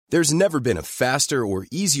There's never been a faster or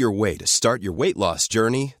easier way to start your weight loss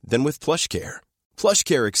journey than with PlushCare.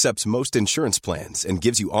 PlushCare accepts most insurance plans and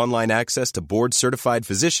gives you online access to board-certified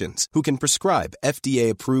physicians who can prescribe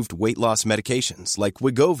FDA-approved weight loss medications like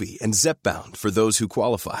Wegovy and Zepbound for those who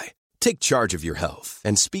qualify. Take charge of your health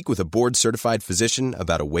and speak with a board-certified physician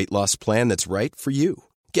about a weight loss plan that's right for you.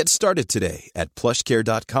 Get started today at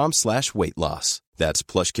plushcare.com/weight loss. That's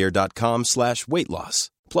plushcare.com/weight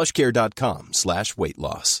loss. plushcare.com/weight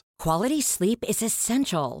loss. Quality sleep is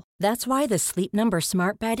essential. That's why the Sleep Number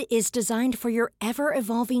Smart Bed is designed for your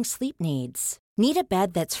ever-evolving sleep needs. Need a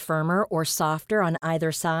bed that's firmer or softer on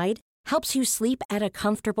either side? Helps you sleep at a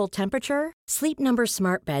comfortable temperature? Sleep Number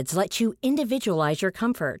Smart Beds let you individualize your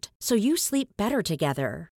comfort, so you sleep better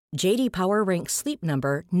together. J.D. Power ranks Sleep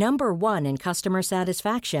Number number 1 in customer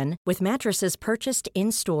satisfaction with mattresses purchased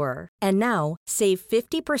in-store. And now, save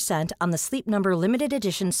 50% on the Sleep Number Limited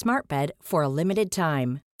Edition Smart Bed for a limited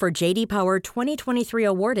time. For J.D. Power 2023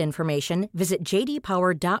 award information, visit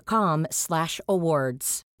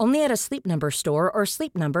jdpower.com/awards. Only at a Sleep Number store or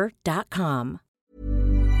sleepnumber.com.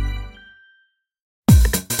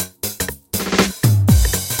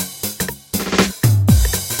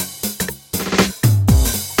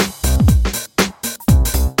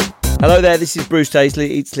 Hello there, this is Bruce Daisley,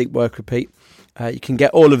 Eat, Sleep, Work, Repeat. You can get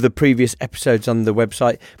all of the previous episodes on the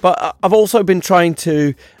website. But I've also been trying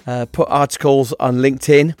to put articles on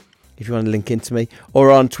LinkedIn, if you want to link into me, or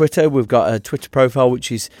on Twitter. We've got a Twitter profile,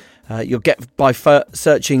 which is you'll get by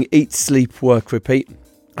searching Eat, Sleep, Work, Repeat.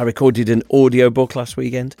 I recorded an audiobook last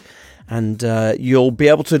weekend, and you'll be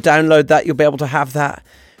able to download that. You'll be able to have that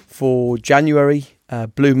for January,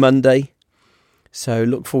 Blue Monday. So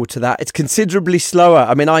look forward to that. It's considerably slower.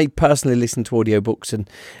 I mean, I personally listen to audiobooks and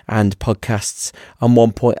podcasts on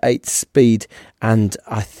 1.8 speed. And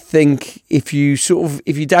I think if you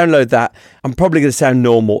download that, I'm probably going to sound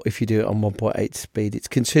normal if you do it on 1.8 speed. It's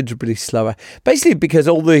considerably slower. Basically because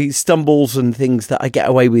all the stumbles and things that I get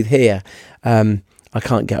away with here, I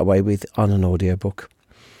can't get away with on an audiobook.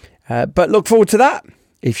 But look forward to that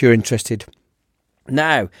if you're interested.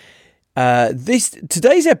 Now,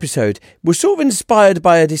 today's episode was sort of inspired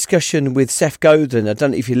by a discussion with Seth Godin. I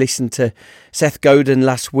don't know if you listened to Seth Godin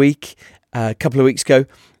last week, a couple of weeks ago,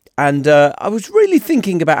 and I was really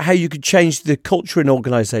thinking about how you could change the culture in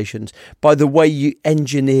organisations by the way you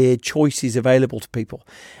engineer choices available to people.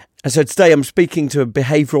 And so today I'm speaking to a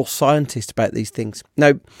behavioural scientist about these things.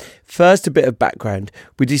 Now, first, a bit of background.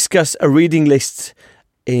 We discuss a reading list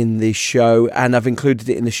in the show, and I've included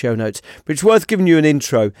it in the show notes, but it's worth giving you an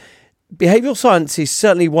intro. Behavioural science is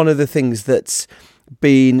certainly one of the things that's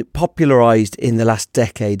been popularised in the last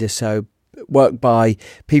decade or so. Work by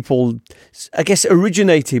people, I guess,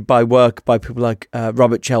 originated by work by people like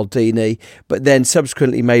Robert Cialdini, but then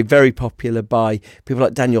subsequently made very popular by people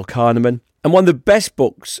like Daniel Kahneman. And one of the best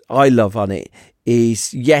books I love on it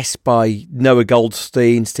is Yes by Noah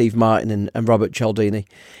Goldstein, Steve Martin and Robert Cialdini.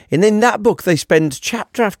 And in that book, they spend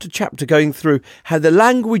chapter after chapter going through how the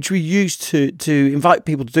language we use to invite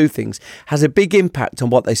people to do things has a big impact on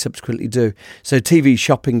what they subsequently do. So TV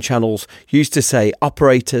shopping channels used to say,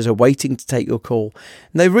 operators are waiting to take your call.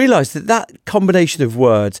 And they realised that combination of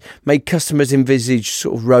words made customers envisage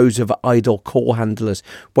sort of rows of idle call handlers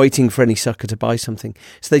waiting for any sucker to buy something.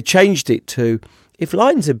 So they changed it to, if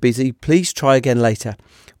lines are busy, please try again later.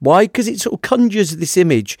 Why? Because it sort of conjures this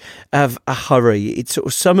image of a hurry. It sort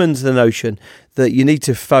of summons the notion that you need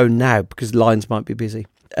to phone now because lines might be busy.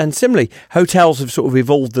 And similarly, hotels have sort of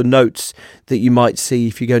evolved the notes that you might see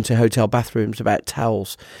if you go into hotel bathrooms about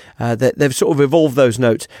towels. They've sort of evolved those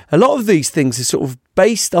notes. A lot of these things are sort of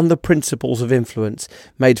based on the principles of influence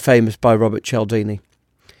made famous by Robert Cialdini.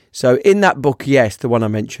 So in that book, yes, the one I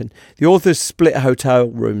mentioned, the authors split hotel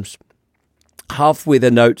rooms, half with a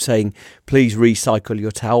note saying, please recycle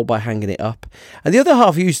your towel by hanging it up. And the other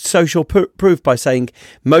half used social proof by saying,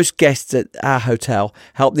 most guests at our hotel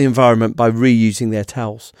help the environment by reusing their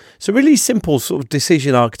towels. So really simple sort of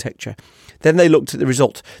decision architecture. Then they looked at the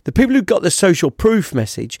result. The people who got the social proof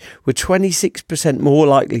message were 26% more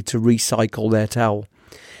likely to recycle their towel.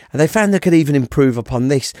 And they found they could even improve upon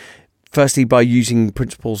this. Firstly, by using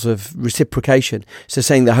principles of reciprocation. So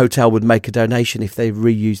saying the hotel would make a donation if they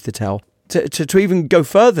reused the towel. To even go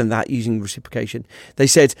further than that using reciprocation, they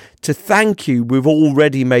said, to thank you, we've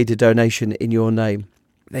already made a donation in your name.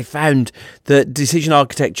 They found that decision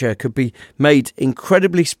architecture could be made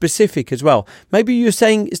incredibly specific as well. Maybe you're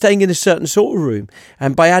staying in a certain sort of room,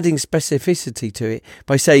 and by adding specificity to it,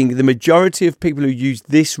 by saying the majority of people who use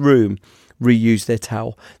this room reuse their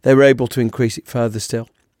towel, they were able to increase it further still.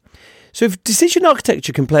 So if decision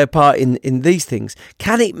architecture can play a part in these things,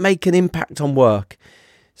 can it make an impact on work?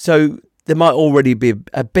 So there might already be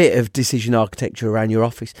a bit of decision architecture around your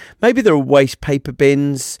office. Maybe there are waste paper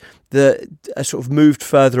bins that are sort of moved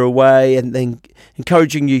further away and then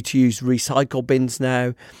encouraging you to use recycle bins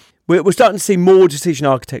now. We're starting to see more decision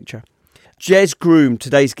architecture. Jez Groom,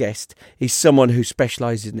 today's guest, is someone who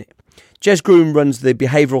specialises in it. Jez Groom runs the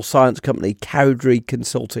behavioural science company Cowdrey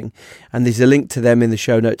Consulting, and there's a link to them in the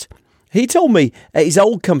show notes. He told me at his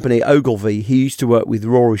old company, Ogilvy, he used to work with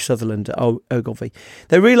Rory Sutherland at Ogilvy,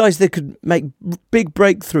 they realised they could make big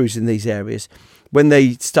breakthroughs in these areas when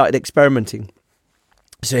they started experimenting.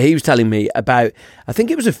 So he was telling me about, I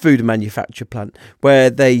think it was a food manufacture plant, where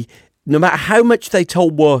they, no matter how much they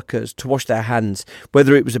told workers to wash their hands,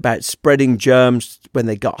 whether it was about spreading germs when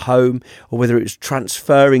they got home or whether it was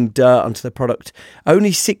transferring dirt onto the product,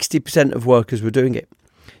 only 60% of workers were doing it.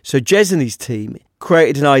 So Jez and his team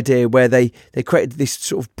created an idea where they created this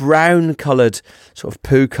sort of brown-coloured, sort of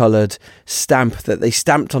poo-coloured stamp that they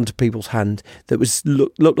stamped onto people's hand that was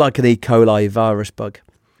looked like an E. coli virus bug.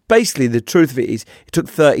 Basically, the truth of it is it took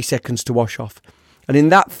 30 seconds to wash off. And in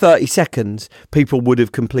that 30 seconds, people would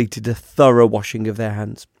have completed a thorough washing of their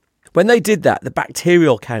hands. When they did that, the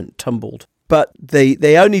bacterial count tumbled. But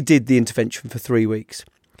they only did the intervention for 3 weeks.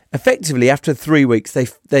 Effectively, after 3 weeks,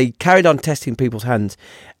 they carried on testing people's hands,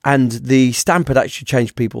 and the stamp had actually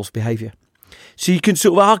changed people's behaviour. So you can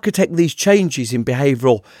sort of architect these changes in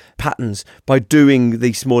behavioural patterns by doing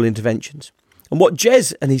these small interventions. And what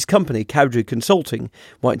Jez and his company, Cowdrey Consulting,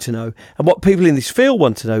 want to know, and what people in this field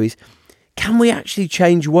want to know is, can we actually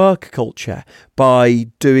change work culture by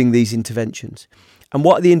doing these interventions? And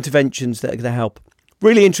what are the interventions that are going to help?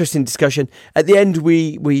 Really interesting discussion. At the end,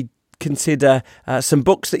 we consider some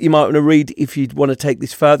books that you might want to read if you'd want to take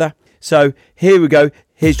this further. So here we go.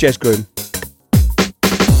 Here's Jez Groom.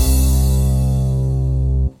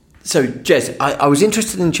 So, Jez, I was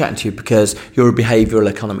interested in chatting to you because you're a behavioural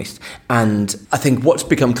economist, and I think what's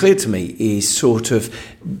become clear to me is sort of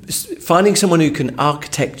finding someone who can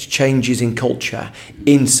architect changes in culture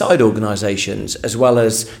inside organisations, as well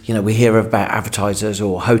as, you know, we hear about advertisers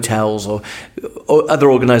or hotels or other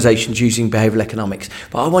organisations using behavioural economics.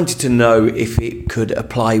 But I wanted to know if it could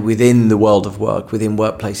apply within the world of work, within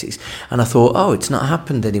workplaces. And I thought, it's not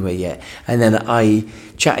happened anywhere yet. And then I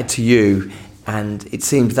chatted to you, and it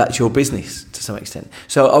seems that's your business to some extent.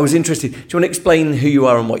 So I was interested. Do you want to explain who you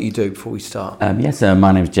are and what you do before we start? Yes,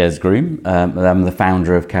 my name is Jez Groom. I'm the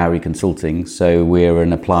founder of Cowdrey Consulting. So we're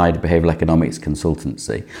an applied behavioural economics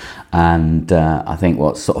consultancy. And I think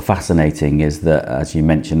what's sort of fascinating is that, as you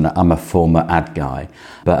mentioned, I'm a former ad guy.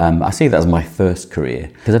 But I see that as my first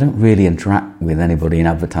career because I don't really interact with anybody in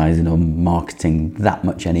advertising or marketing that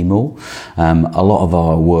much anymore. A lot of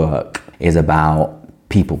our work is about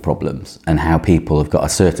people problems and how people have got a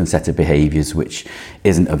certain set of behaviours which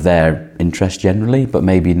isn't of their interest generally, but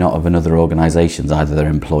maybe not of another organisation's, either their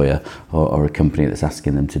employer or a company that's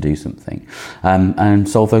asking them to do something, and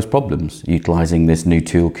solve those problems utilising this new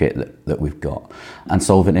toolkit that we've got, and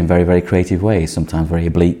solve it in very, very creative ways, sometimes very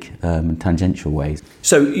oblique and tangential ways.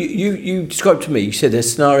 So you described to me, you said a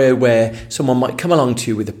scenario where someone might come along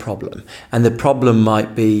to you with a problem, and the problem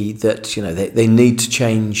might be that, you know, they need to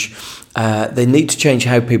change. They need to change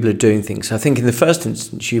how people are doing things. So I think in the first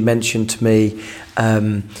instance you mentioned to me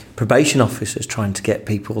probation officers trying to get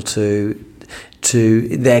people to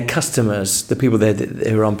their customers, the people there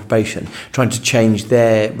that are on probation, trying to change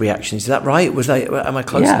their reactions. Is that right? Am I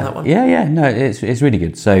close on that one? Yeah. No, it's really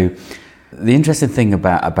good. So the interesting thing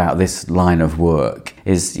about this line of work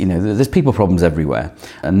is, you know, there's people problems everywhere,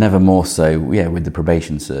 and never more so, with the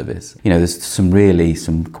probation service. You know, there's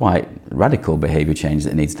some quite radical behaviour change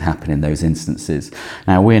that needs to happen in those instances.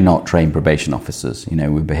 Now, we're not trained probation officers, you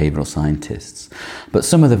know, we're behavioural scientists. But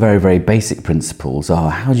some of the very, very basic principles are,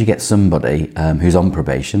 how do you get somebody who's on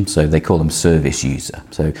probation, so they call them service user.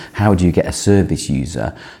 So how do you get a service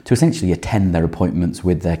user to essentially attend their appointments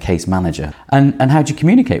with their case manager? And how do you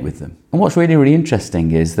communicate with them? And what's really, really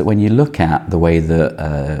interesting is that when you look at the way that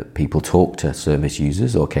people talk to service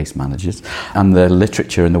users or case managers, and the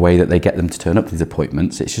literature and the way that they get them to turn up to these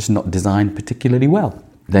appointments, it's just not designed particularly well.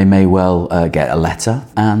 They may well get a letter,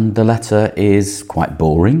 and the letter is quite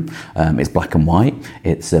boring. It's black and white.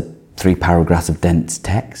 It's 3 paragraphs of dense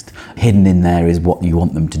text. Hidden in there is what you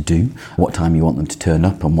want them to do, what time you want them to turn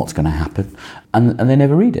up, and what's going to happen. And they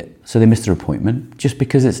never read it. So they miss their appointment just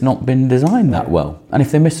because it's not been designed that well. And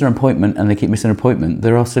if they miss their appointment and they keep missing an appointment,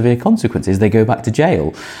 there are severe consequences. They go back to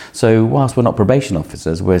jail. So whilst we're not probation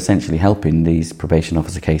officers, we're essentially helping these probation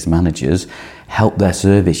officer case managers help their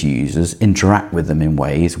service users interact with them in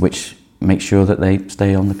ways which make sure that they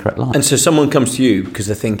stay on the correct line. And so someone comes to you because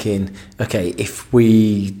they're thinking, okay, if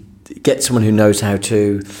we get someone who knows how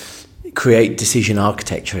to create decision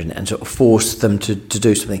architecture and sort of force them to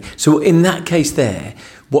do something. So in that case there,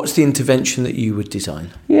 what's the intervention that you would design?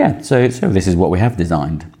 Yeah, so this is what we have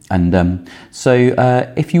designed. And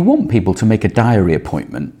if you want people to make a diary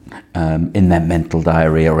appointment in their mental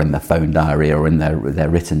diary or in their phone diary or in their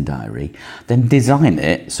written diary, then design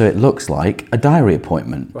it so it looks like a diary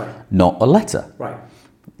appointment, not a letter. Right.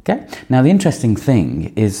 Okay. Now, the interesting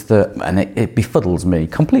thing is that, and it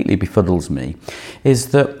completely befuddles me, is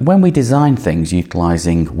that when we design things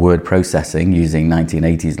utilising word processing, using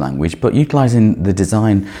 1980s language, but utilising the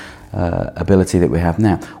design ability that we have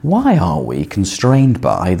now, why are we constrained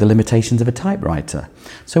by the limitations of a typewriter?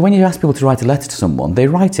 So when you ask people to write a letter to someone, they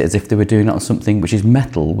write it as if they were doing it on something which is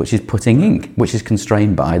metal, which is putting ink, which is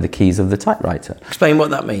constrained by the keys of the typewriter. Explain what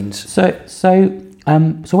that means.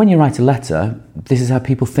 So when you write a letter, this is how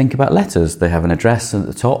people think about letters. They have an address at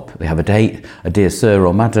the top, they have a date, a dear sir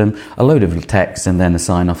or madam, a load of text, and then a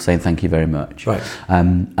sign off saying thank you very much. Right.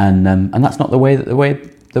 And that's not the way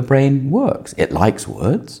the brain works. It likes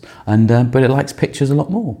words, but it likes pictures a lot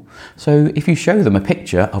more. So if you show them a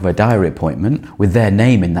picture of a diary appointment with their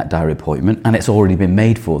name in that diary appointment and it's already been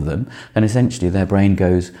made for them, then essentially their brain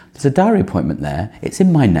goes, there's a diary appointment there, it's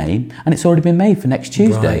in my name and it's already been made for next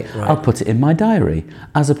Tuesday. Right. I'll put it in my diary.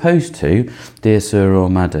 As opposed to, dear sir or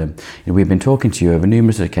madam, we've been talking to you over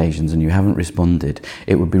numerous occasions and you haven't responded.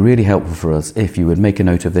 It would be really helpful for us if you would make a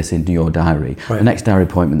note of this in your diary. Right. The next diary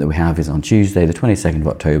appointment that we have is on Tuesday, the 22nd of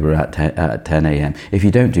October at 10 a.m. If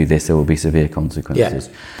you don't do this, there will be severe consequences.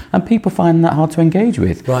 Yeah. And people find that hard to engage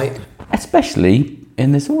with. Right. Especially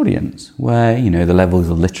in this audience where, the levels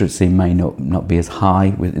of literacy may not be as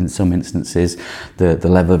high in some instances, the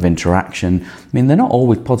level of interaction. I mean, they're not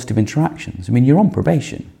always positive interactions. I mean, you're on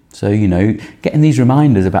probation. So, getting these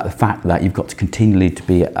reminders about the fact that you've got to continually to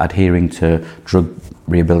be adhering to drug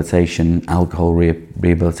rehabilitation, alcohol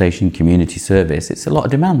rehabilitation, community service, it's a lot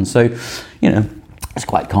of demand. So, it's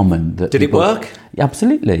quite common that Did it work?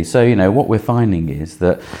 Absolutely. So, what we're finding is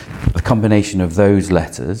that a combination of those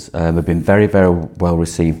letters have been very, very well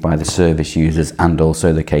received by the service users and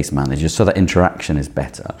also the case managers, so that interaction is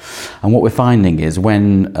better. And what we're finding is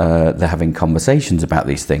when they're having conversations about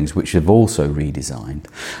these things, which we've also redesigned,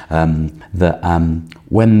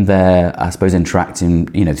 when they're, I suppose, interacting,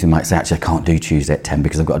 they might say, actually, I can't do Tuesday at 10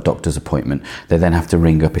 because I've got a doctor's appointment. They then have to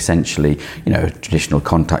ring up, essentially, a traditional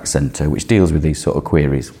contact centre, which deals with these sort of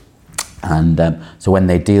queries. And so when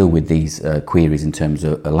they deal with these queries in terms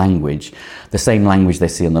of a language, the same language they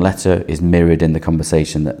see on the letter is mirrored in the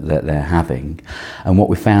conversation that they're having. And what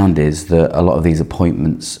we found is that a lot of these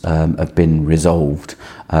appointments have been resolved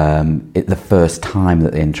the first time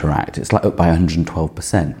that they interact. It's like up by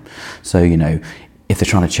 112%. So, if they're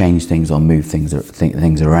trying to change things or move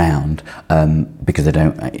things around because they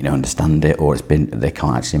don't understand it or they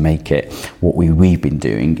can't actually make it, what we've been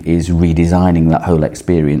doing is redesigning that whole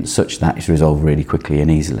experience such that it's resolved really quickly and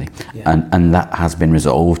easily. Yeah. And that has been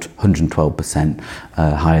resolved 112%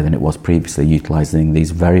 higher than it was previously, utilising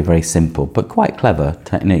these very, very simple but quite clever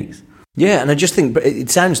techniques. Yeah, and I just think it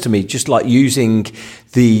sounds to me just like using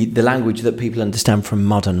the language that people understand from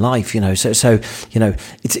modern life. So it's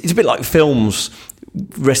a bit like films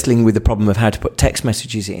wrestling with the problem of how to put text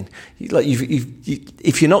messages in. Like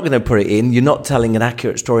if you're not going to put it in, you're not telling an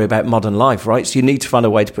accurate story about modern life, right? So you need to find a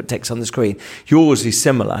way to put text on the screen. Yours is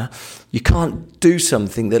similar. You can't do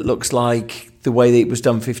something that looks like the way that it was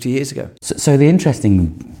done 50 years ago. So the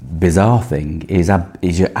interesting, bizarre thing is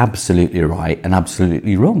you're absolutely right and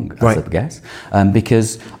absolutely wrong, I guess,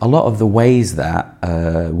 because a lot of the ways that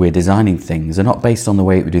we're designing things are not based on the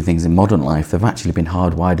way we do things in modern life. They've actually been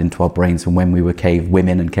hardwired into our brains from when we were cave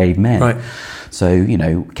women and cavemen. Right. So,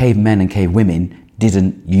 cavemen and cave women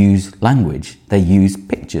didn't use language. They used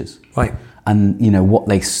pictures. Right. And, what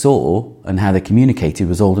they saw and how they communicated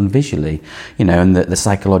was all done visually. And the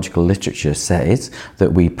psychological literature says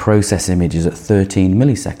that we process images at 13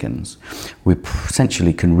 milliseconds. We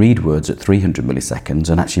essentially can read words at 300 milliseconds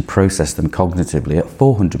and actually process them cognitively at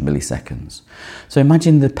 400 milliseconds. So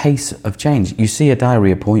imagine the pace of change. You see a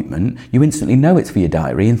diary appointment, you instantly know it's for your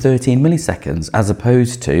diary in 13 milliseconds, as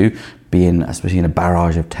opposed to being, especially in a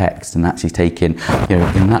barrage of text and actually taking,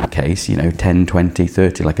 in that case, 10, 20,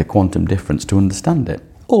 30, like a quantum difference to understand it,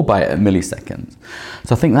 all by a millisecond.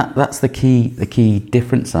 So I think that's the key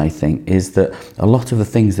difference, I think, is that a lot of the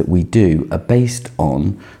things that we do are based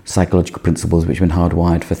on psychological principles which have been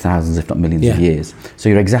hardwired for thousands, if not millions of years. So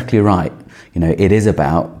you're exactly right. It is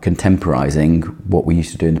about contemporizing what we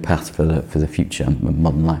used to do in the past for the future of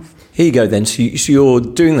modern life. Here you go then. So you're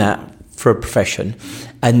doing that for a profession,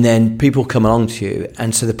 and then people come along to you,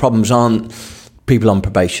 and so the problems aren't people on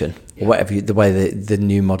probation, or whatever the way the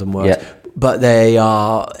new modern works. Yeah. But they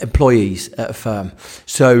are employees at a firm.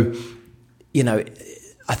 So,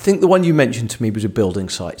 I think the one you mentioned to me was a building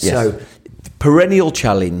site. Yes. So, perennial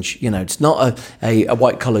challenge, it's not a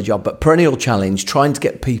white-collar job, but perennial challenge, trying to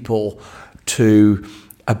get people to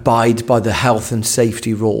abide by the health and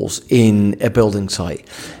safety rules in a building site.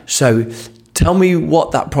 So tell me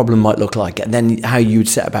what that problem might look like, and then how you would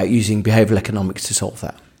set about using behavioural economics to solve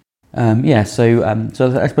that. So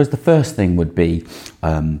I suppose the first thing would be,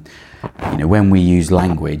 when we use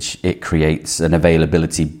language, it creates an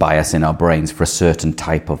availability bias in our brains for a certain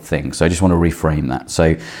type of thing. So I just want to reframe that.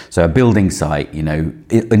 So a building site,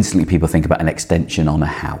 instantly people think about an extension on a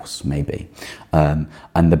house, maybe.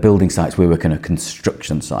 And the building sites we work on are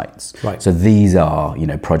construction sites. Right. So these are,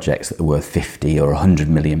 projects that are worth 50 or 100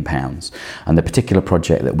 million pounds. And the particular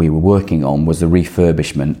project that we were working on was the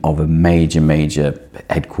refurbishment of a major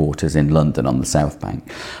headquarters in London on the South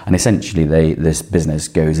Bank. And essentially this business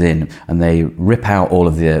goes in and they rip out all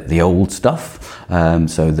of the old stuff.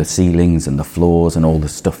 So the ceilings and the floors and all the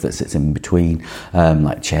stuff that sits in between,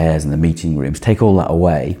 like chairs and the meeting rooms, take all that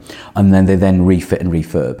away. And then they refit and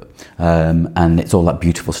refurb. And it's all that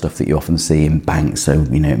beautiful stuff that you often see in banks. So,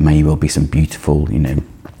 it may well be some beautiful,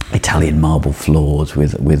 Italian marble floors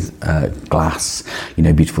with glass,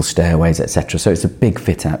 beautiful stairways, etc. So it's a big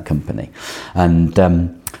fit-out company.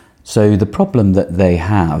 And so the problem that they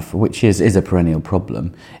have, which is a perennial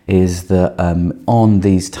problem, is that on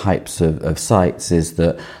these types of sites is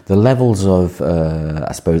that the levels of,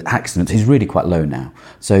 accidents is really quite low now.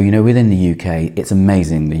 So, within the UK, it's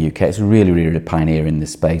amazing, the UK. It's really a pioneer in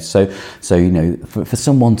this space. So for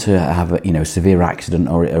someone to have a severe accident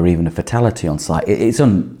or even a fatality on site, it's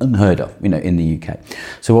unheard of, in the UK.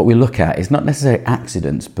 So what we look at is not necessarily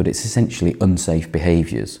accidents, but it's essentially unsafe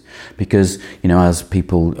behaviours. Because, as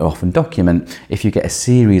people often document, if you get a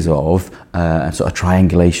series of sort of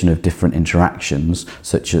triangulation of different interactions,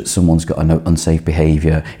 such as someone's got an unsafe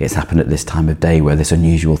behaviour, it's happened at this time of day where this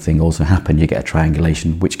unusual thing also happened, you get a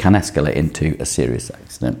triangulation which can escalate into a serious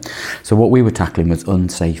accident. So what we were tackling was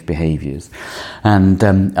unsafe behaviours, and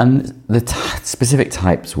the specific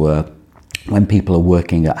types were when people are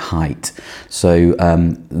working at height. So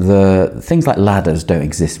the things like ladders don't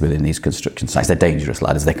exist within these construction sites. They're dangerous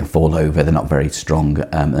ladders. They can fall over. They're not very strong.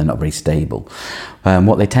 They're not very stable.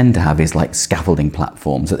 What they tend to have is like scaffolding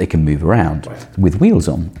platforms that they can move around with wheels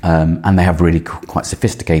on. And they have really quite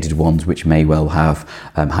sophisticated ones which may well have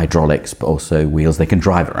hydraulics, but also wheels. They can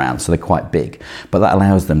drive around, so they're quite big. But that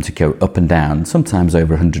allows them to go up and down, sometimes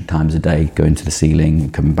over 100 times a day, going to the ceiling,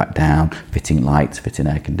 coming back down, fitting lights, fitting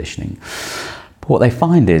air conditioning. But what they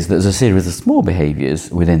find is that there's a series of small behaviours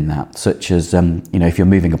within that, such as, if you're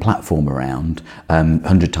moving a platform around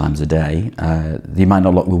 100 times a day, you might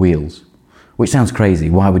not lock the wheels, which sounds crazy.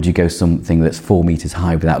 Why would you go something that's 4 metres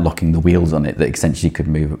high without locking the wheels on it that essentially could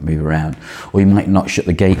move around? Or you might not shut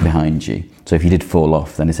the gate behind you. So if you did fall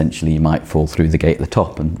off, then essentially you might fall through the gate at the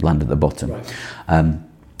top and land at the bottom. Right.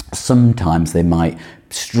 Sometimes they might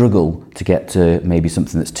struggle to get to maybe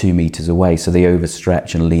something that's 2 metres away, so they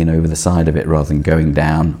overstretch and lean over the side of it rather than going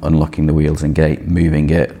down, unlocking the wheels and gate, moving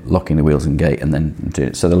it, locking the wheels and gate, and then doing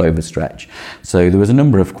it. So they'll overstretch. So there was a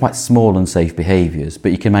number of quite small unsafe behaviours,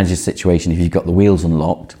 but you can imagine a situation if you've got the wheels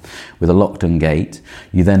unlocked with a locked-on gate,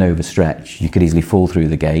 you then overstretch, you could easily fall through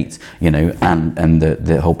the gate, and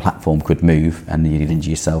the whole platform could move, and you'd injure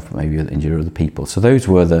yourself, maybe injure other people. So those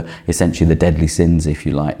were essentially the deadly sins, if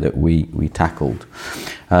you like, that we tackled.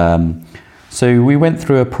 So we went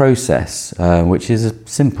through a process, which is a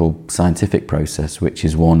simple scientific process, which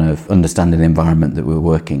is one of understanding the environment that we're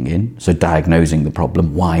working in. So diagnosing the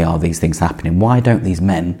problem. Why are these things happening? Why don't these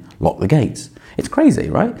men lock the gates? It's crazy,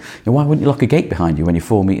 right? Why wouldn't you lock a gate behind you when you're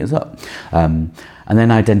 4 metres up? And then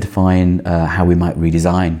identifying how we might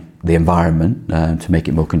redesign the environment to make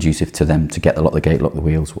it more conducive to them to lock the gate, lock the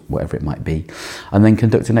wheels, whatever it might be, and then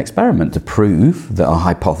conduct an experiment to prove that our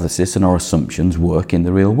hypothesis and our assumptions work in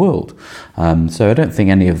the real world. So I don't think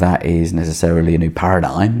any of that is necessarily a new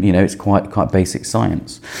paradigm. It's quite basic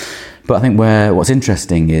science. But I think what's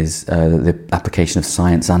interesting is the application of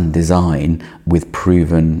science and design with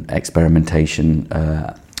proven experimentation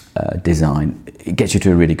design. It gets you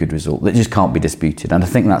to a really good result that just can't be disputed, and I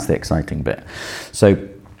think that's the exciting bit. So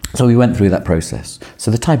we went through that process.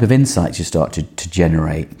 So the type of insights you start to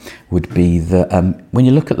generate would be that when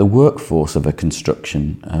you look at the workforce of a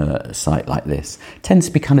construction site like this, it tends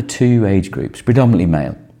to be kind of 2 age groups, predominantly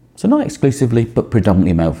male. So not exclusively, but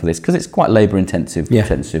predominantly male for this, because it's quite labour-intensive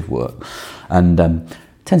intensive work. And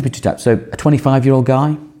tends to be 2 types. So a 25-year-old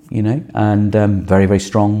guy, and very, very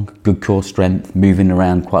strong, good core strength, moving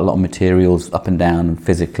around quite a lot of materials up and down, and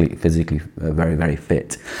physically very, very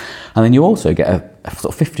fit. And then you also get a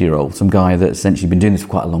sort of 50-year-old, some guy that's essentially been doing this for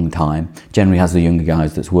quite a long time, generally has the younger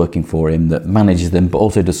guys that's working for him, that manages them, but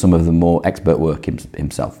also does some of the more expert work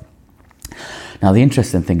himself. Now, the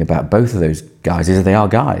interesting thing about both of those guys is that they are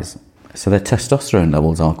guys, so their testosterone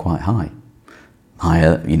levels are quite higher,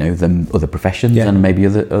 than other professions and maybe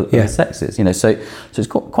other sexes, so it's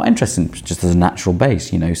quite interesting just as a natural base,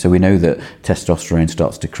 so we know that testosterone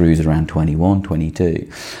starts to cruise around 21, 22,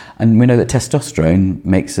 and we know that testosterone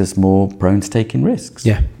makes us more prone to taking risks,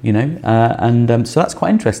 so that's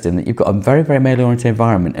quite interesting that you've got a very, very male-oriented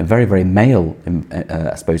environment, a very, very male,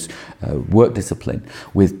 work discipline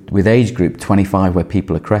with age group 25 where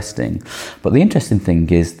people are cresting. But the interesting thing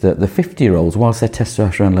is that the 50-year-olds, whilst their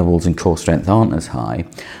testosterone levels and core strength aren't as high,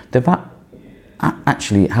 they've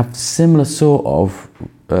actually have similar sort of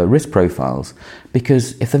risk profiles,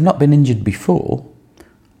 because if they've not been injured before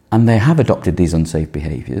and they have adopted these unsafe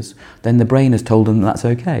behaviours, then the brain has told them that's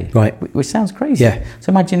okay. Right. Which sounds crazy. Yeah. So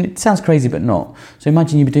imagine, it sounds crazy but not. So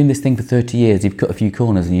imagine you've been doing this thing for 30 years, you've cut a few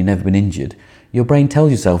corners and you've never been injured. Your brain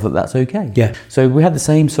tells yourself that that's okay. Yeah. So we had the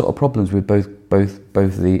same sort of problems with both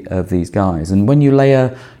of these guys. And when you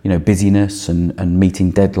layer, busyness and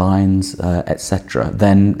meeting deadlines, etc.,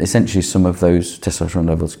 then essentially some of those testosterone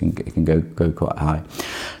levels can go quite high.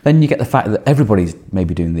 Then you get the fact that everybody's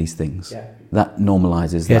maybe doing these things. Yeah. That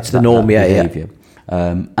normalises it's the norm, behaviour.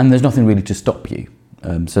 And there's nothing really to stop you.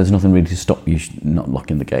 So there's nothing really to stop you not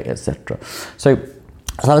locking the gate, etc. So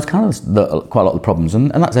that was kind of quite a lot of the problems,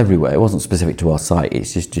 and that's everywhere. It wasn't specific to our site.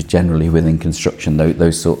 It's just generally within construction,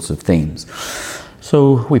 those sorts of themes.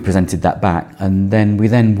 So we presented that back, and then we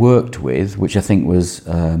worked with, which I think was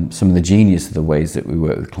some of the genius of the ways that we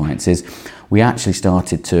work with clients, is we actually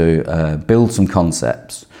started to build some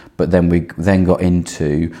concepts, but then we got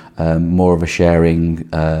into more of a sharing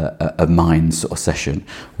of minds sort of session,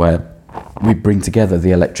 where we bring together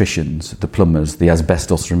the electricians, the plumbers, the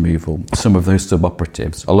asbestos removal, some of those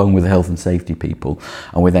sub-operatives, along with the health and safety people,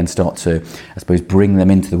 and we then start to, I suppose, bring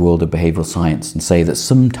them into the world of behavioural science and say that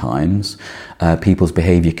sometimes people's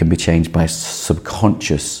behaviour can be changed by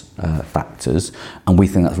subconscious factors, and we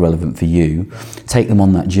think that's relevant for you. Take them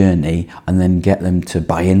on that journey and then get them to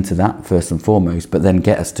buy into that first and foremost, but then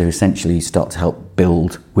get us to essentially start to help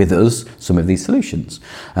build with us some of these solutions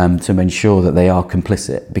to ensure that they are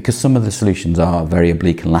complicit, because some of the solutions are very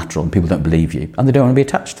oblique and lateral and people don't believe you and they don't want to be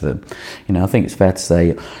attached to them. I think it's fair to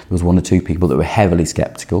say there was one or two people that were heavily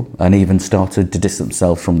sceptical and even started to distance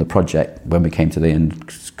themselves from the project when we came to the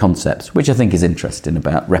end concepts, which I think is interesting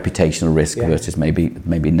about reputational risk versus maybe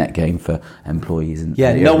net gain for employees. And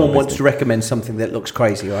no one wants to recommend something that looks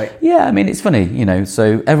crazy, right? Yeah, I mean, it's funny,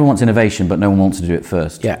 so everyone wants innovation, but no one wants to do it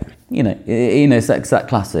first. Yeah. It's that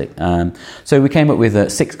classic. So we came up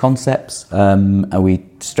with 6 concepts, and we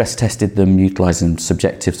stress tested them, utilising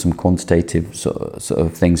subjective, some quantitative sort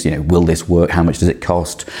of things. Will this work? How much does it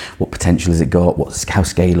cost? What potential has it got? How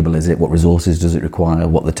scalable is it? What resources does it require?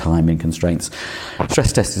 What the timing constraints?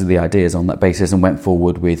 Stress tested the ideas on that basis and went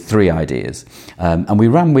forward with 3 ideas. And we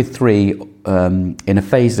ran with 3 in a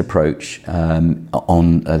phased approach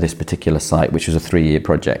on this particular site, which was a 3-year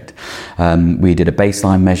project. We did a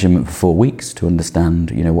baseline measurement for 4 weeks to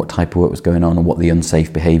understand, what type of work was going on and what the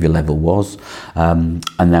unsafe behaviour level was.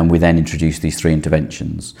 And then we introduced these 3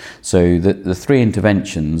 interventions. So the 3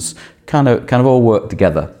 interventions kind of all work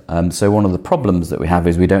together. So one of the problems that we have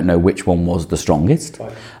is we don't know which one was the strongest,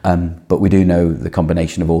 but we do know the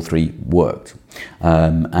combination of all 3 worked.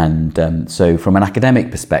 So from an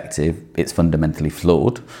academic perspective, it's fundamentally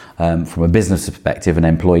flawed. From a business perspective, an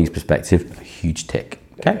employee's perspective, a huge tick,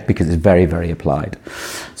 okay? Because it's very, very applied.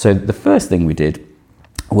 So the first thing we did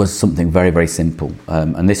was something very, very simple.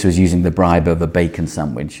 And this was using the bribe of a bacon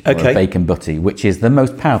sandwich, or a bacon butty, which is the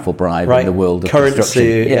most powerful bribe in the world of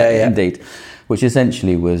construction. Yeah, indeed. Which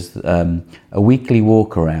essentially was a weekly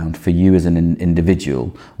walk around for you as an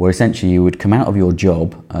individual, where essentially you would come out of your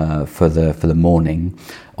job for the morning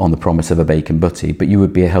on the promise of a bacon butty, but you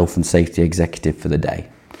would be a health and safety executive for the day.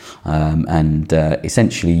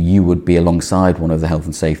 Essentially you would be alongside one of the health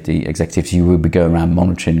and safety executives. You would be going around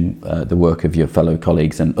monitoring the work of your fellow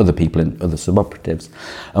colleagues and other people and other sub-operatives.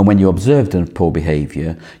 And when you observed a poor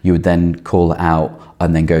behaviour, you would then call it out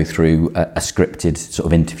and then go through a scripted sort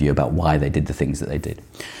of interview about why they did the things that they did.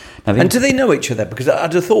 And do they know each other? Because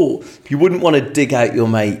I'd have thought you wouldn't want to dig out your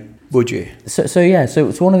mate, would you? So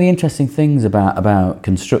it's one of the interesting things about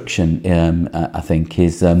construction, I think,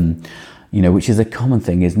 is which is a common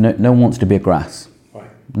thing, is no one wants to be a grass. Right.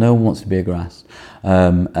 No one wants to be a grass.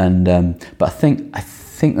 But I think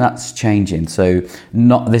think that's changing. So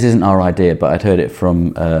this isn't our idea, but I'd heard it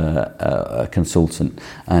from a consultant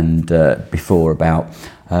and before about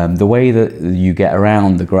the way that you get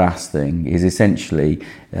around the grass thing is essentially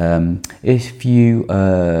if you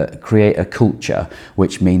create a culture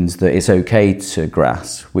which means that it's okay to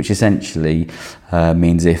grass, which essentially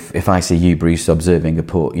means if I see you, Bruce, observing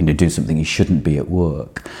doing something you shouldn't be at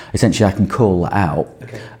work, essentially I can call that out,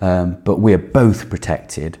 but we're both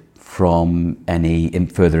protected from any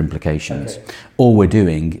further implications. All we're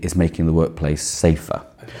doing is making the workplace safer.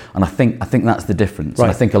 And I think that's the difference. Right.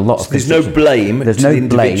 And I think a lot of there's no blame. There's no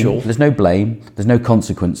blame. There's no blame. There's no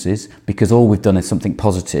consequences, because all we've done is something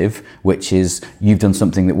positive, which is you've done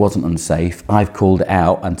something that wasn't unsafe. I've called it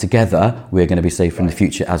out, and together we're going to be safer in the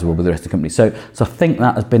future, as well with the rest of the company. So I think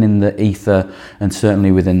that has been in the ether, and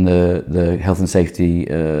certainly within the health and safety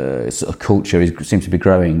sort of culture seems to be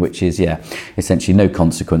growing, which is essentially no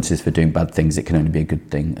consequences for doing bad things. It can only be a good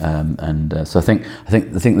thing. So I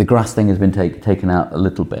think the grass thing has been taken out a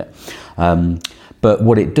little bit. But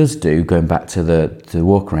what it does do, going back to the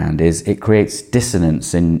walk around, is it creates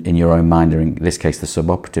dissonance in your own mind, or in this case the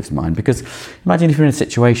suboperative's mind. Because imagine if you're in a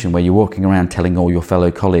situation where you're walking around telling all your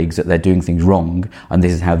fellow colleagues that they're doing things wrong and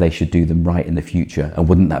this is how they should do them right in the future, and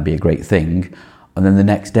wouldn't that be a great thing? And then the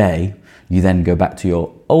next day you then go back to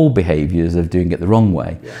your old behaviours of doing it the wrong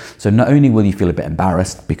way. So not only will you feel a bit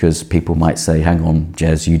embarrassed because people might say, hang on,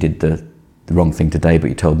 Jez, you did the wrong thing today, but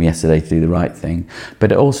you told me yesterday to do the right thing.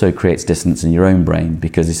 But it also creates dissonance in your own brain,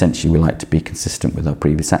 because essentially we like to be consistent with our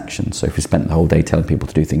previous actions. So if we spent the whole day telling people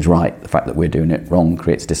to do things right, the fact that we're doing it wrong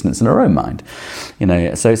creates dissonance in our own mind.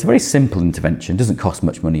 So it's a very simple intervention, doesn't cost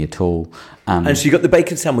much money at all. And so you got the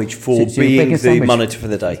bacon sandwich for being the monitor for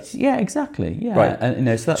the day. Yeah, exactly. Yeah, right.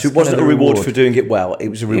 And so it wasn't a reward for doing it well. It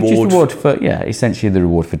was a reward. It was a reward for essentially the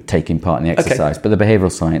reward for taking part in the exercise. Okay. But the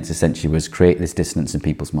behavioural science essentially was create this dissonance in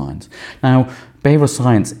people's minds. Now, behavioural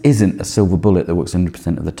science isn't a silver bullet that works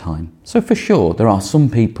 100% of the time. So for sure, there are some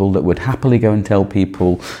people that would happily go and tell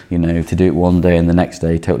people, to do it one day and the next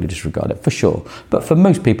day totally disregard it, for sure. But for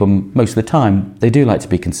most people, most of the time, they do like to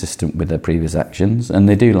be consistent with their previous actions, and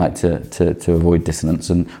they do like to avoid dissonance,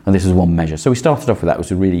 and this is one measure. So we started off with that, which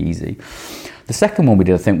was really easy. The second one we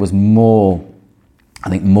did, I think, was more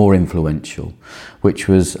influential, which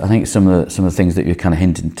was, I think, some of the things that you kind of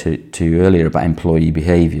hinted to earlier about employee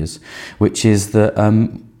behaviours, which is that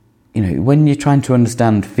when you're trying to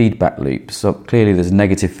understand feedback loops, so clearly there's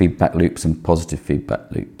negative feedback loops and positive feedback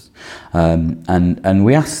loops, and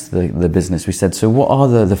we asked the business, we said, so what are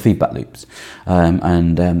the feedback loops?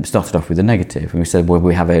 And started off with a negative, and we said, well,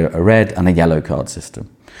 we have a red and a yellow card system.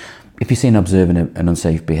 If you see an observing an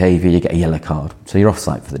unsafe behaviour, you get a yellow card, so you're off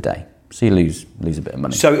site for the day. So you lose a bit of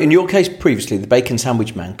money. So in your case previously, the bacon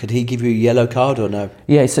sandwich man, could he give you a yellow card or no?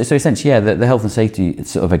 Yeah, so essentially, the health and safety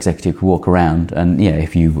sort of executive could walk around, and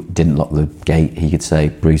if you didn't lock the gate, he could say,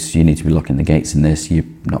 Bruce, you need to be locking the gates in this, you're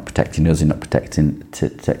not protecting us, you're not protecting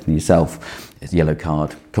yourself. It's a yellow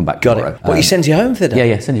card, come back tomorrow. Got it. He sends you home for the day?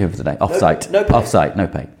 Yeah, sends you home for the day, off-site. No pay? Off-site, no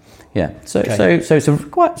pay. Yeah, so it's a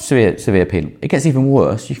quite severe penalty. It gets even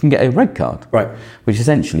worse. You can get a red card, right? Which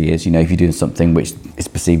essentially is, if you're doing something which is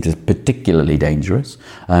perceived as particularly dangerous,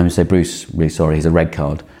 say, Bruce, really sorry, here's a red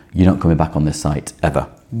card. You're not coming back on this site ever.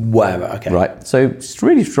 Wow. Okay. Right. So it's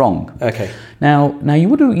really strong. Okay. Now you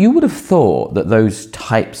would have thought that those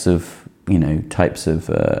types of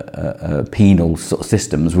penal sort of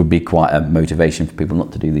systems would be quite a motivation for people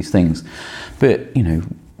not to do these things, but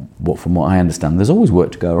from what I understand, there's always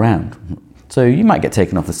work to go around. So you might get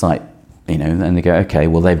taken off the site, and they go, okay,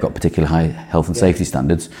 well, they've got particularly high health and safety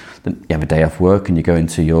standards. Then you have a day off work and you go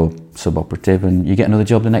into your suboperative and you get another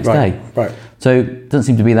job the next day. Right. So it doesn't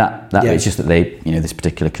seem to be that it's just that they, this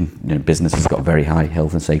particular business has got very high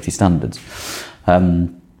health and safety standards.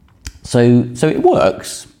 So it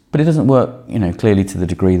works, but it doesn't work, clearly to the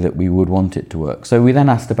degree that we would want it to work. So we then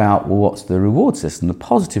asked about, well, what's the reward system, the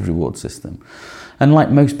positive reward system? And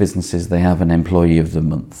like most businesses, they have an employee of the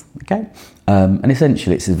month, okay? And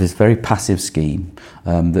essentially it's this very passive scheme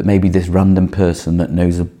that maybe this random person that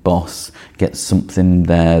knows a boss gets something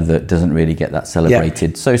there that doesn't really get that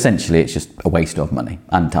celebrated. Yeah. So essentially it's just a waste of money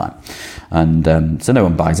and time. And so no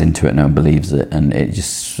one buys into it, no one believes it, and it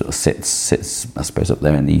just sort of sits, I suppose, up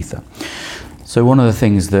there in the ether. So one of the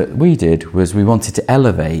things that we did was we wanted to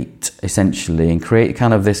elevate, essentially, and create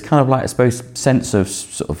this I suppose, sense of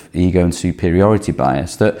sort of ego and superiority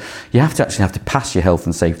bias, that you have to pass your health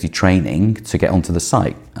and safety training to get onto the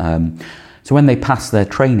site. So when they pass their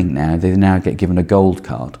training now, they now get given a gold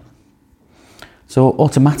card. So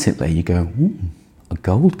automatically you go, a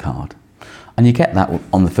gold card. And you get that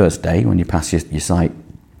on the first day when you pass your site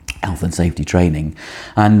health and safety training.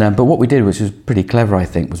 And but what we did, which was pretty clever, I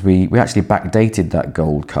think, was we actually backdated that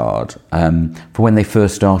gold card for when they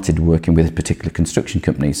first started working with a particular construction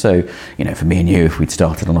company. So, for me and you, if we'd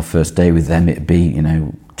started on our first day with them, it'd be,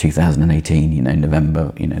 2018,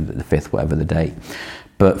 November, the 5th, whatever the date.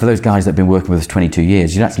 But for those guys that have been working with us 22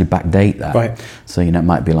 years, you'd actually backdate that. Right. So, it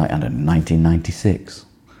might be like, 1996.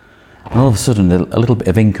 And all of a sudden, a little bit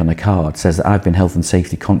of ink on a card says that I've been health and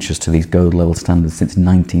safety conscious to these gold level standards since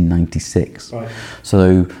 1996. Right.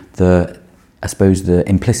 So I suppose the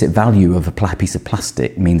implicit value of a piece of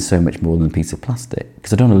plastic means so much more than a piece of plastic,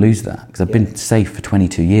 because I don't want to lose that, because I've been safe for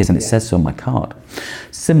 22 years and it says so on my card.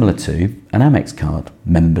 Similar to an Amex card,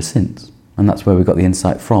 member since. And that's where we got the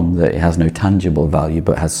insight from, that it has no tangible value,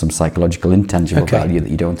 but has some psychological intangible value, that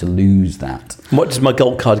you don't want to lose that. And what does my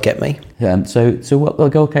gold card get me? So what the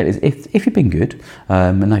gold card is, if you've been good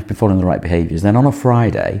and I've been following the right behaviours, then on a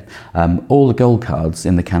Friday, all the gold cards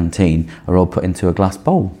in the canteen are all put into a glass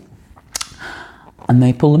bowl. And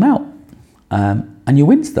they pull them out. And you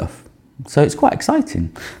win stuff. So it's quite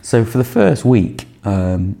exciting. So for the first week,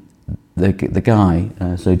 the guy,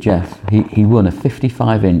 so Jeff, he won a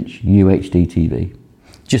 55-inch UHD TV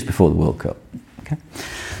just before the World Cup. Okay,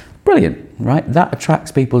 brilliant, right? That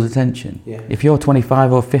attracts people's attention. Yeah. If you're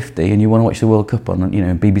 25 or 50 and you want to watch the World Cup on,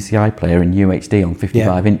 BBC iPlayer in UHD on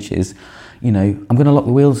 55 inches, I'm going to lock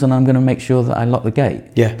the wheels and I'm going to make sure that I lock the gate.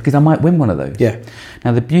 Yeah. Because I might win one of those. Yeah.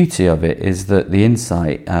 Now, the beauty of it is that the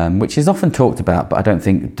insight, which is often talked about, but I don't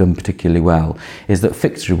think done particularly well, is that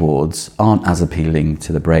fixed rewards aren't as appealing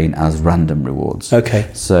to the brain as random rewards. Okay.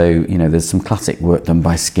 So, there's some classic work done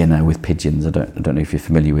by Skinner with pigeons. I don't know if you're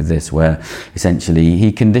familiar with this, where essentially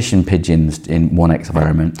he conditioned pigeons in one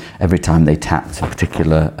experiment. Every time they tapped a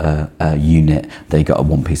particular unit, they got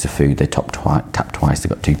one piece of food. They tapped twice, they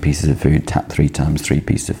got 2 pieces of food. Tap 3 times, 3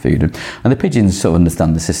 pieces of food, and the pigeons sort of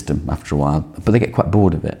understand the system after a while, but they get quite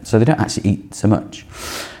bored of it, so they don't actually eat so much.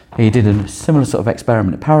 He did a similar sort of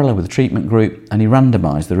experiment in parallel with a treatment group, and he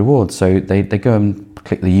randomised the rewards. So they go and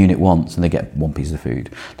click the unit once and they get 1 piece of food.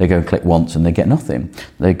 They go and click once and they get nothing.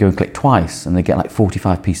 They go and click twice and they get like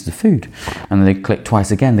 45 pieces of food. And then they click twice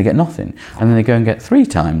again, they get nothing. And then they go and get 3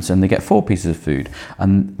 times and they get 4 pieces of food.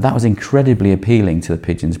 And that was incredibly appealing to the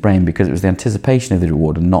pigeon's brain, because it was the anticipation of the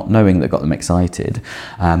reward and not knowing that got them excited.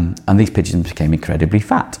 And these pigeons became incredibly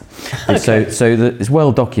fat. Okay. So it's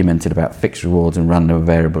well documented about fixed rewards and random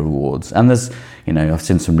variable rewards. And there's, I've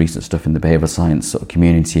seen some recent stuff in the behavioural science sort of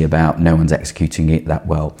community about no one's executing it that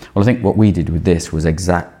well. Well, I think what we did with this was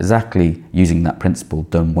exactly using that principle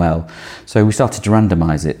done well. So we started to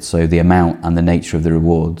randomise it, so the amount and the nature of the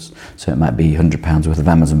rewards. So it might be £100 worth of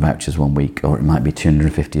Amazon vouchers one week, or it might be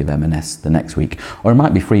 250 of M&S the next week, or it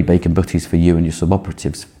might be free bacon butties for you and your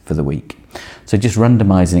sub-operatives for the week. So just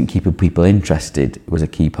randomising and keeping people interested was a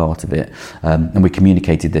key part of it, and we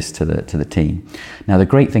communicated this to the team. Now, the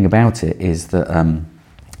great thing about it is that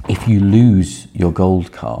if you lose your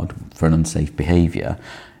gold card for an unsafe behaviour,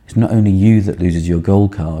 it's not only you that loses your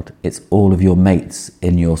gold card, it's all of your mates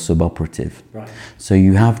in your sub-operative. Right. So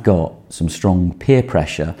you have got some strong peer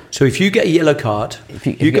pressure. So if you get a yellow card, if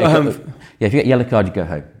you go home. If you get a yellow card, you go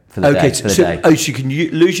home. For the day. So you can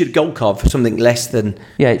lose your gold card for something less than...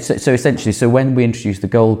 Yeah, so essentially, when we introduced the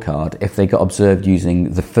gold card, if they got observed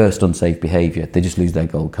using the first unsafe behaviour, they just lose their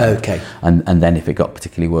gold card. Okay. And then if it got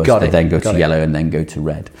particularly worse, they then go to yellow and then go to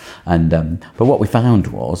red. And but what we found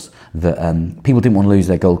was that people didn't want to lose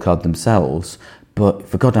their gold card themselves, but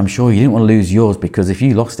for God, I'm sure you didn't want to lose yours, because if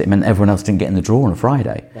you lost it, it meant everyone else didn't get in the draw on a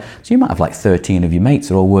Friday. Yeah. So you might have like 13 of your mates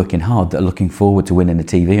that are all working hard that are looking forward to winning the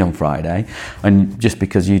TV on Friday, and just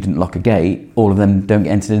because you didn't lock a gate, all of them don't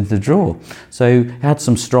get entered into the draw. So it had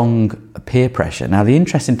some strong peer pressure. Now, the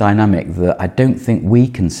interesting dynamic that I don't think we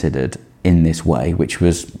considered in this way, which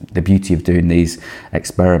was the beauty of doing these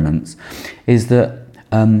experiments, is that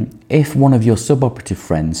if one of your sub-operative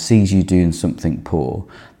friends sees you doing something poor,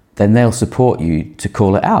 then they'll support you to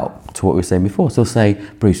call it out, to what we were saying before. So they'll say,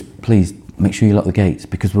 Bruce, please make sure you lock the gates,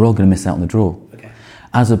 because we're all going to miss out on the draw. Okay.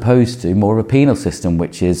 As opposed to more of a penal system,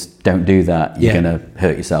 which is, don't do that, you're going to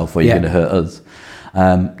hurt yourself, or you're going to hurt us.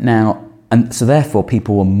 And so therefore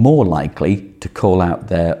people were more likely to call out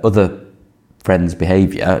their other friends'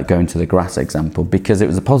 behaviour, going to the grass example, because it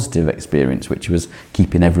was a positive experience, which was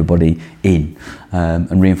keeping everybody in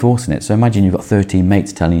and reinforcing it. So imagine you've got 13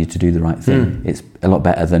 mates telling you to do the right thing. It's a lot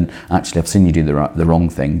better than, actually, I've seen you do the wrong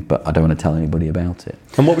thing, but I don't want to tell anybody about it.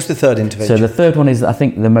 And what was the third intervention? So the third one is, I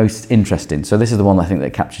think, the most interesting. So this is the one I think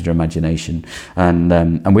that captured your imagination,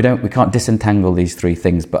 and we can't disentangle these 3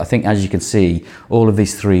 things. But I think, as you can see, all of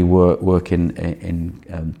these 3 work in and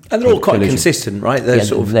they're all quite consistent, right? They're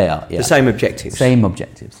sort of they are, the same objectives. Same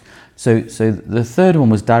objectives. So the third one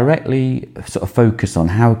was directly sort of focused on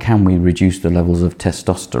how can we reduce the levels of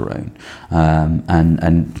testosterone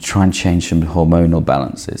and try and change some hormonal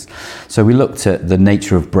balances. So we looked at the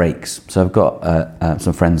nature of breaks. So I've got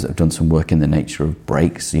some friends that have done some work in the nature of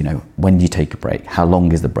breaks. You know, when do you take a break? How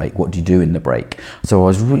long is the break? What do you do in the break? So I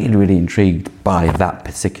was really, really intrigued by that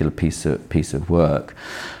particular piece of work.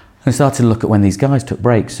 I started to look at when these guys took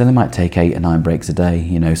breaks. So they might take 8 or 9 breaks a day.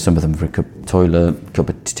 You know, some of them for a cup of toilet, cup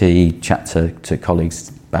of tea, chat to colleagues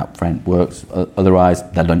about friend works, otherwise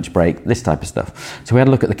their lunch break, this type of stuff. So we had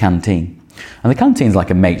a look at the canteen. And the canteen's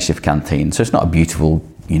like a makeshift canteen. So it's not a beautiful,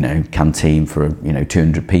 you know, canteen for,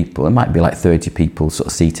 200 people. It might be like 30 people sort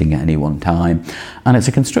of seating at any one time. And it's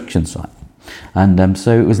a construction site. And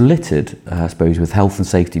so it was littered, I suppose, with health and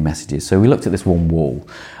safety messages. So we looked at this one wall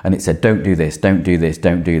and it said, don't do this, don't do this,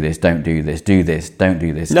 don't do this, don't do this, do this, don't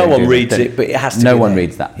do this. No one reads it, but it has to. No one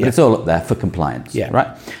reads that. But it's all up there for compliance,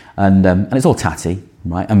 right? And it's all tatty,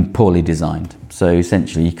 right, and poorly designed. So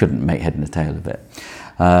essentially you couldn't make head and tail of it.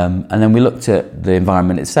 And then we looked at the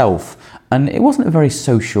environment itself, and it wasn't a very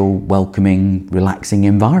social, welcoming, relaxing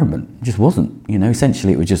environment. It just wasn't.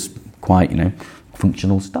 Essentially it was just quite,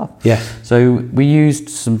 functional stuff. Yeah. So we used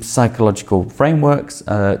some psychological frameworks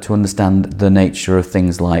to understand the nature of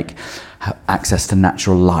things like access to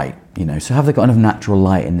natural light. So have they got enough natural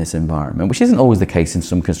light in this environment, which isn't always the case in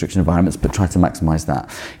some construction environments, but try to maximise that.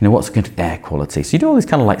 What's good air quality? So you do all these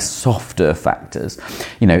kind of like softer factors.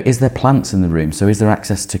 Is there plants in the room? So is there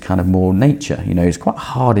access to kind of more nature? It's quite a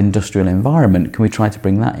hard industrial environment. Can we try to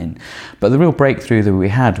bring that in? But the real breakthrough that we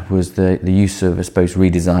had was the use of, I suppose,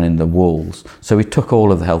 redesigning the walls. So we took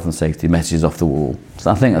all of the health and safety messages off the wall. So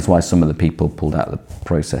I think that's why some of the people pulled out of the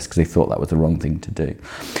process, because they thought that was the wrong thing to do.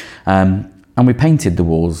 And we painted the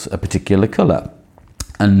walls a particular colour.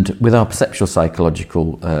 And with our perceptual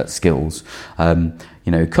psychological skills,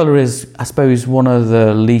 colour is, I suppose, one of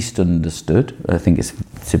the least understood. I think it's,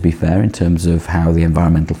 to be fair, in terms of how the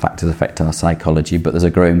environmental factors affect our psychology, but there's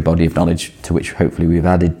a growing body of knowledge to which hopefully we've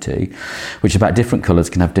added to, which is about different colours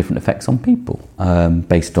can have different effects on people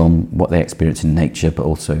based on what they experience in nature, but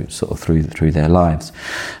also sort of through their lives.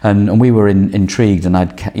 And we were intrigued, and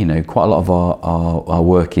quite a lot of our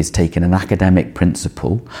work is taking an academic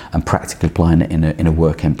principle and practically applying it in a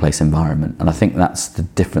work-in-place environment. And I think that's the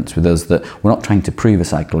difference with us, that we're not trying to prove a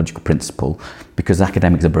psychological principle, because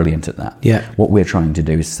academics are brilliant at that. Yeah. What we're trying to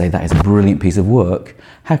do is say that is a brilliant piece of work.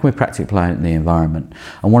 How can we practically apply it in the environment?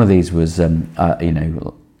 And one of these was,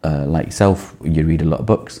 like yourself, you read a lot of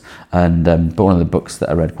books, and but one of the books that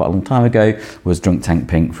I read quite a long time ago was Drunk Tank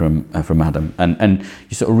Pink from Adam, and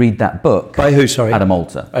you sort of read that book. By who? Sorry, Adam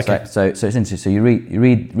Alter. Okay. So it's interesting. So you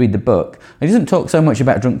read the book. He doesn't talk so much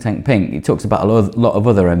about Drunk Tank Pink. He talks about a lot of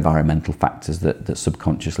other environmental factors that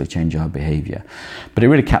subconsciously change our behaviour. But it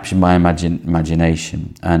really captured my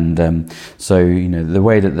imagination. And so the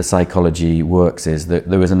way that the psychology works is that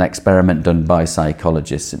there was an experiment done by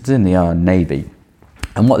psychologists. It's in the Navy.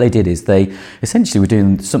 And what they did is they essentially were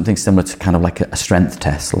doing something similar to kind of like a strength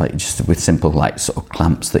test, like just with simple like sort of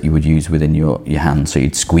clamps that you would use within your hand, so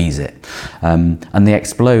you'd squeeze it. And they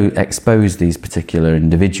exposed these particular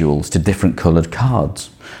individuals to different coloured cards.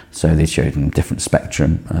 So they showed them different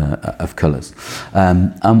spectrum of colours.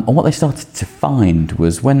 And what they started to find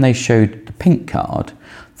was when they showed the pink card,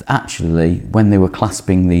 actually when they were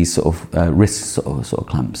clasping these sort of wrist sort of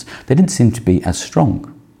clamps, they didn't seem to be as strong,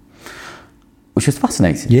 which was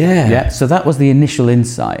fascinating. Yeah. So that was the initial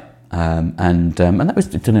insight, and that was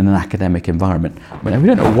done in an academic environment. We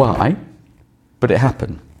don't know why, but it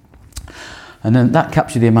happened. And then that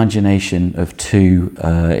captured the imagination of two,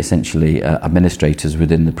 essentially, administrators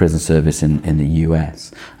within the prison service in the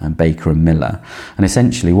US, Baker and Miller. And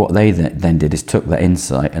essentially what they then did is took that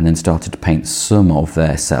insight and then started to paint some of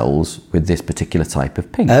their cells with this particular type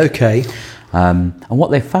of pink. Okay. And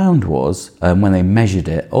what they found was, when they measured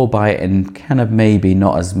it, albeit in kind of maybe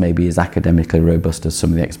not as academically robust as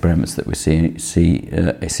some of the experiments that we're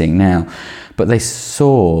seeing now, but they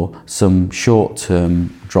saw some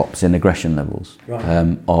short-term drops in aggression levels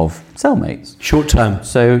of cellmates. Short-term?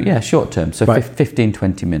 So, yeah, short-term. So 15,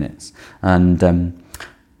 20 minutes. And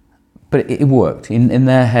but it worked. In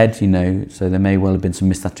their head, so there may well have been some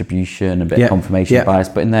misattribution, a bit of confirmation bias,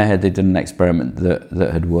 but in their head they'd done an experiment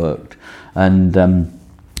that had worked. And then,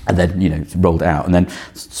 it's rolled out. And then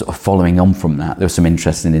sort of following on from that, there were some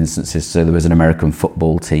interesting instances. So there was an American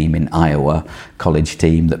football team in Iowa, college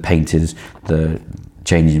team, that painted the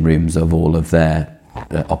changing rooms of all of their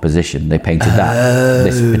opposition. They painted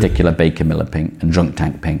this particular Baker Miller pink and Drunk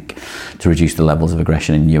Tank Pink to reduce the levels of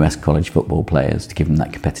aggression in US college football players, to give them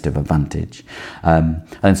that competitive advantage.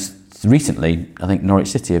 And recently, I think Norwich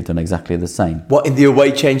City have done exactly the same. What, in the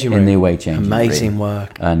away changing room? In the away changing room. Amazing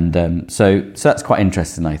work. And so that's quite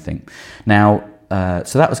interesting, I think. Now,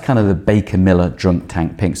 so that was kind of the Baker Miller drunk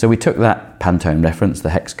tank pink. So we took that Pantone reference, the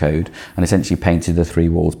hex code, and essentially painted the three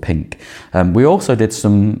walls pink. We also did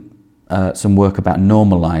some work about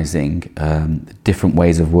normalising different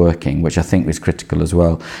ways of working, which I think was critical as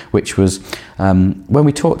well, which was when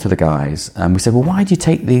we talked to the guys, we said, well, why do you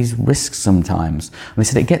take these risks sometimes? And they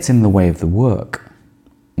said, it gets in the way of the work.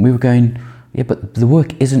 And we were going, yeah, but the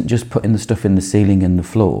work isn't just putting the stuff in the ceiling and the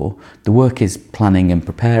floor. The work is planning and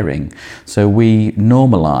preparing. So we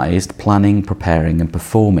normalised planning, preparing and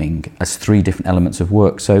performing as three different elements of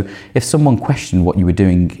work. So if someone questioned what you were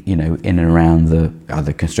doing, in and around the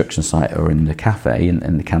either construction site or in the cafe,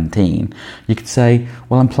 in the canteen, you could say,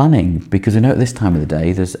 well, I'm planning because we know at this time of the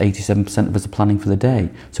day, there's 87% of us are planning for the day.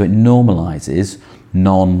 So it normalises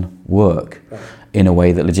non-work in a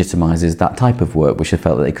way that legitimises that type of work, which I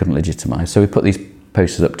felt that they couldn't legitimise. So we put these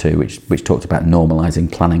posters up too, which talked about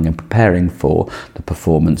normalising, planning and preparing for the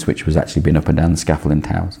performance, which was actually being up and down the scaffolding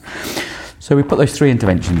towers. So we put those three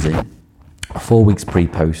interventions in. 4 weeks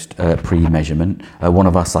pre-measurement. One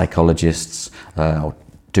of our psychologists,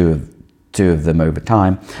 two of them over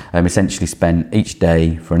time, essentially spent each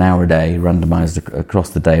day for an hour a day, randomised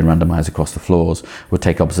across the day, randomised across the floors, would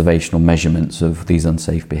take observational measurements of these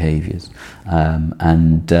unsafe behaviours.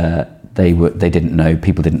 They didn't know,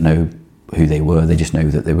 people didn't know who they were, they just know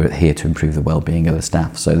that they were here to improve the well-being of the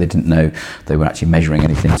staff, so they didn't know they were actually measuring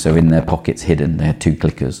anything. So in their pockets hidden, they had two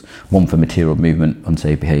clickers, one for material movement,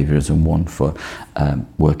 unsafe behaviours, and one for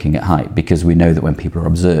working at height, because we know that when people are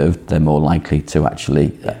observed, they're more likely to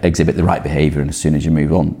actually exhibit the right behaviour, and as soon as you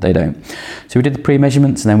move on, they don't. So we did the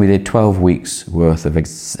pre-measurements, and then we did 12 weeks worth of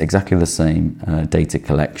exactly the same data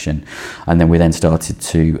collection, and then we then started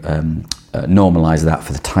to normalise that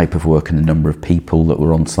for the type of work and the number of people that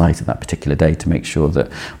were on site at that particular day to make sure that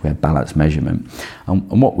we had balanced measurement.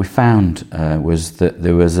 And what we found was that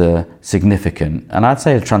there was a significant, and I'd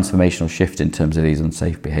say a transformational shift in terms of these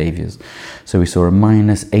unsafe behaviours. So we saw a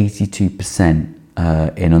minus 82%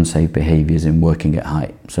 in unsafe behaviours in working at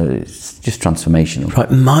height. So it's just transformational. Right,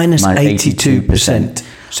 minus 82%.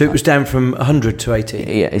 So it was down from 100 to 80?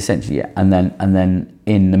 Yeah, essentially, yeah. And then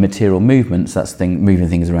in the material movements, that's moving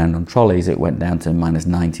things around on trolleys, it went down to minus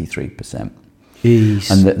 93%. Jeez.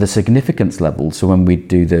 And the significance level, so when we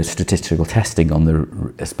do the statistical testing on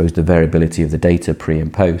the variability of the data pre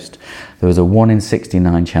and post, there was a 1 in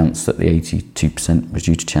 69 chance that the 82% was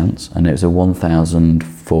due to chance, and it was a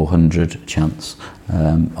 1,400 chance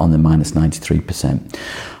on the minus 93%.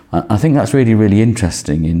 I think that's really, really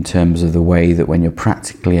interesting in terms of the way that when you're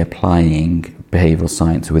practically applying behavioural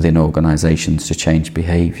science within organisations to change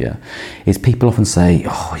behaviour, is people often say,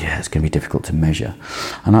 oh yeah, it's going to be difficult to measure.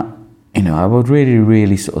 And I would really,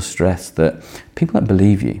 really sort of stress that people don't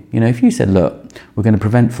believe you. If you said, look, we're going to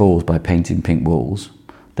prevent falls by painting pink walls,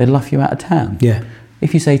 they'd laugh you out of town. Yeah.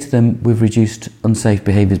 If you say to them, we've reduced unsafe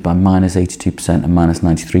behaviours by minus 82% and minus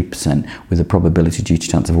 93% with a probability duty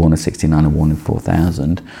chance of 1 in 69 and 1 in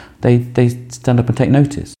 4,000, they stand up and take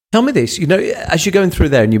notice. Tell me this, as you're going through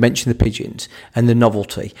there and you mentioned the pigeons and the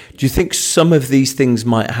novelty, do you think some of these things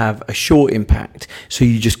might have a short impact, so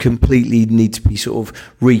you just completely need to be sort of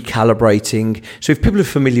recalibrating? So if people are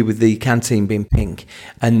familiar with the canteen being pink,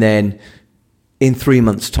 and then in 3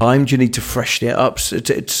 months' time, do you need to freshen it up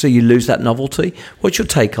so you lose that novelty? What's your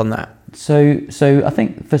take on that? So I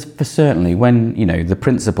think for certainly when, the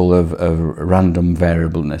principle of random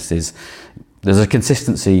variableness is there's a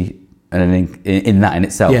consistency in that in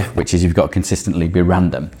itself, yeah, which is you've got to consistently be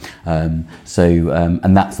random. And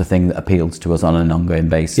that's the thing that appeals to us on an ongoing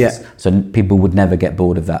basis. Yeah. So people would never get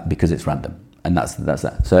bored of that because it's random. And that's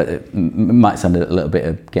that. So it might sound a little bit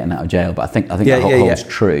of getting out of jail, but I think that holds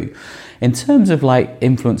true. In terms of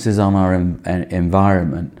influences on our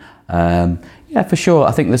environment, yeah, for sure.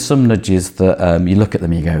 I think there's some nudges that you look at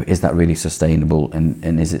them and you go, is that really sustainable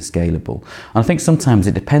and is it scalable? And I think sometimes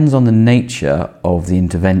it depends on the nature of the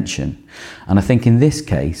intervention. And I think in this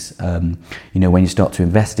case, when you start to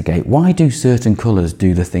investigate, why do certain colours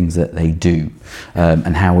do the things that they do?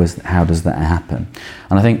 And how does that happen?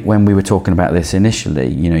 And I think when we were talking about this initially,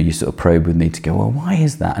 you sort of probe with me to go, well, why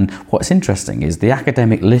is that? And what's interesting is the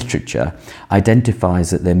academic literature identifies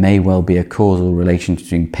that there may well be a causal relation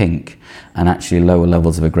between pink and actually lower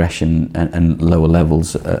levels of aggression and lower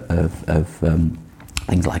levels of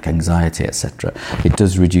things like anxiety, etc. It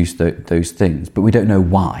does reduce those things, but we don't know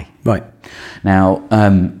why. Right. Now,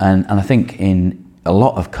 and I think in a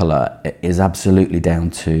lot of colour it is absolutely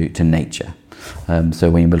down to nature. So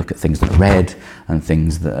when you look at things that are red and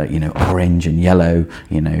things that are, orange and yellow,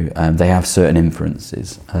 they have certain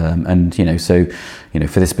inferences.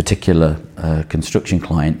 For this particular construction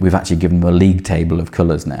client, we've actually given them a league table of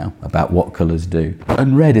colours now about what colours do.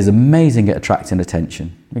 And red is amazing at attracting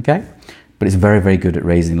attention, okay? But it's very, very good at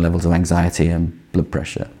raising levels of anxiety and blood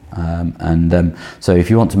pressure. So if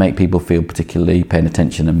you want to make people feel particularly paying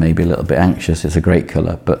attention and maybe a little bit anxious, it's a great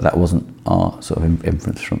colour, but that wasn't our sort of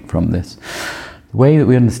inference from this. The way that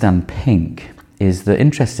we understand pink is that,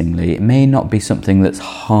 interestingly, it may not be something that's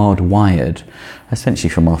hardwired, essentially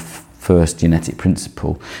from our first genetic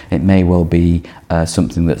principle. It may well be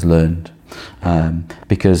something that's learned,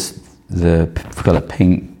 because the colour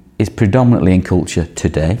pink is predominantly in culture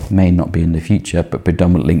today, may not be in the future, but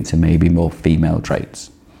predominantly linked to maybe more female traits.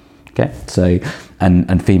 Okay, so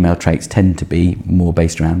and female traits tend to be more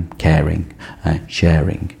based around caring,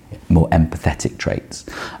 sharing, more empathetic traits.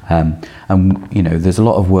 There's a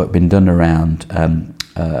lot of work been done around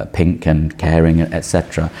pink and caring,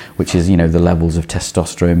 etc., which is, the levels of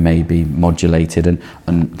testosterone may be modulated,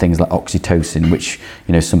 and things like oxytocin, which,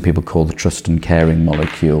 some people call the trust and caring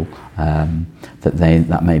molecule,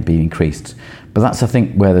 that may be increased. But that's, I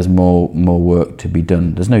think, where there's more work to be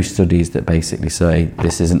done. There's no studies that basically say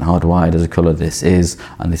this isn't hardwired as a colour, this is,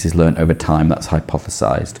 and this is learnt over time. That's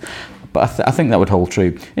hypothesised. But I think that would hold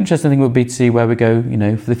true. Interesting thing would be to see where we go,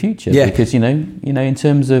 for the future. Yeah. Because, in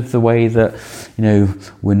terms of the way that,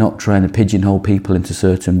 we're not trying to pigeonhole people into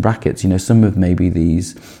certain brackets. Some of maybe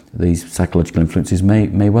these psychological influences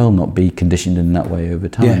may well not be conditioned in that way over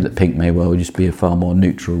time. Yeah. That pink may well just be a far more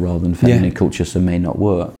neutral rather than feminine culture, so may not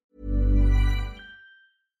work.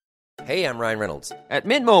 Hey, I'm Ryan Reynolds. At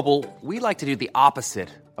Mint Mobile, we like to do the opposite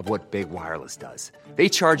of what Big Wireless does. They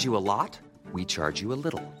charge you a lot, we charge you a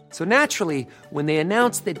little. So naturally, when they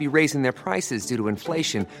announced they'd be raising their prices due to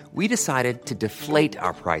inflation, we decided to deflate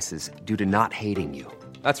our prices due to not hating you.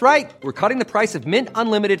 That's right. We're cutting the price of Mint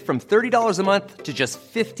Unlimited from $30 a month to just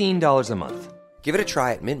 $15 a month. Give it a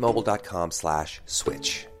try at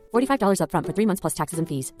mintmobile.com/switch. $45 up front for 3 months plus taxes and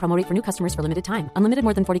fees. Promo rate for new customers for limited time. Unlimited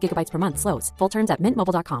more than 40 gigabytes per month. Slows full terms at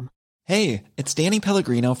mintmobile.com. Hey, it's Danny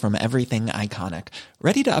Pellegrino from Everything Iconic.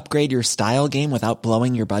 Ready to upgrade your style game without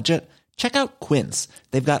blowing your budget? Check out Quince.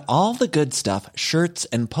 They've got all the good stuff, shirts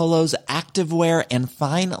and polos, activewear, and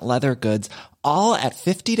fine leather goods, all at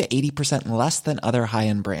 50 to 80% less than other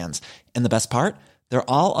high-end brands. And the best part? They're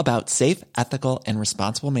all about safe, ethical, and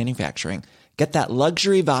responsible manufacturing. Get that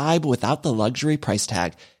luxury vibe without the luxury price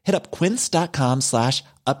tag. Hit up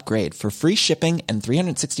quince.com/upgrade for free shipping and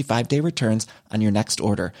 365-day returns on your next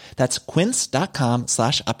order. That's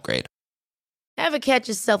quince.com/upgrade. Ever catch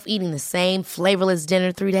yourself eating the same flavorless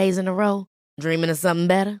dinner 3 days in a row? Dreaming of something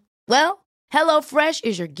better? Well, HelloFresh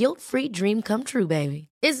is your guilt-free dream come true, baby.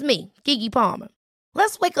 It's me, Keke Palmer.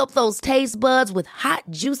 Let's wake up those taste buds with hot,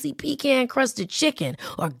 juicy pecan-crusted chicken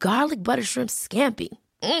or garlic butter shrimp scampi.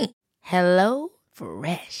 Hello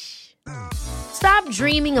Fresh. Stop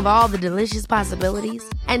dreaming of all the delicious possibilities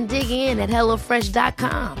and dig in at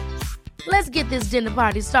HelloFresh.com. Let's get this dinner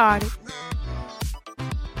party started.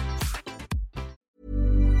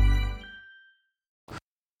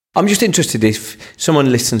 I'm just interested if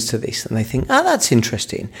someone listens to this and they think, that's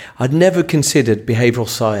interesting. I'd never considered behavioural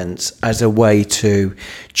science as a way to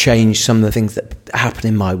change some of the things that happen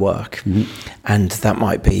in my work. Mm-hmm. And that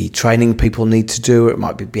might be training people need to do, or it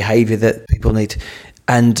might be behaviour that people need.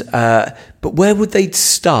 But where would they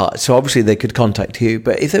start? So obviously they could contact you,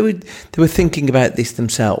 but if they were thinking about this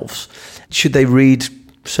themselves, should they read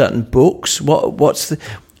certain books? What's the...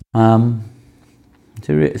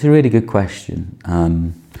 It's a really good question.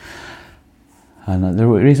 And the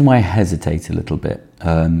reason why I hesitate a little bit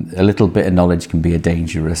of knowledge can be a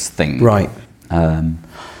dangerous thing. Right. As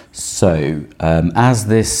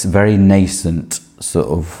this very nascent sort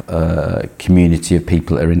of community of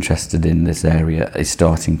people that are interested in this area is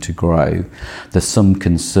starting to grow, there's some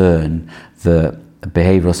concern that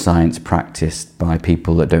behavioural science practiced by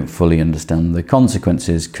people that don't fully understand the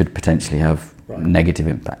consequences could potentially have negative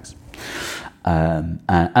impacts. And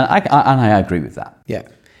I agree with that. Yeah.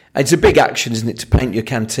 It's a big action, isn't it, to paint your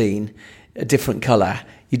canteen a different colour.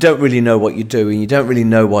 You don't really know what you're doing. You don't really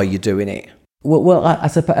know why you're doing it. Well, I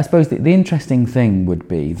suppose the interesting thing would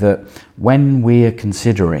be that when we're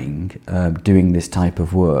considering doing this type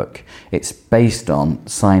of work, it's based on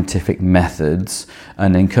scientific methods,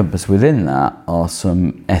 and encompassed within that are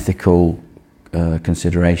some ethical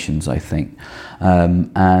considerations, I think.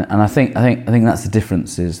 And I think that's the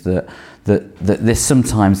difference, is that this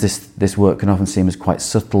sometimes this work can often seem as quite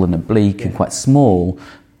subtle and oblique and quite small,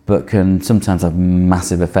 but can sometimes have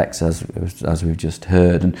massive effects, as we've just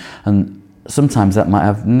heard. And sometimes that might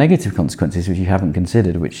have negative consequences which you haven't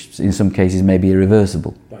considered, which in some cases may be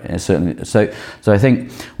irreversible. Right. Certainly. So I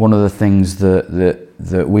think one of the things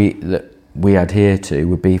that we adhere to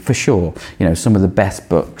would be, for sure, some of the best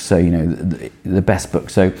books. So the best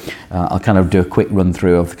books. So I'll kind of do a quick run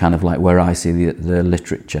through of kind of like where I see the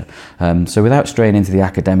literature. So without straying into the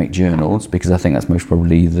academic journals, because I think that's most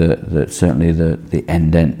probably certainly the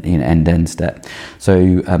end step.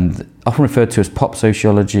 So often referred to as pop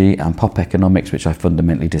sociology and pop economics, which I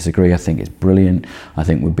fundamentally disagree. I think it's brilliant. I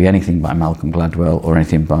think would be anything by Malcolm Gladwell or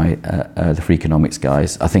anything by the Free Economics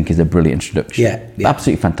guys. I think is a brilliant introduction. Yeah.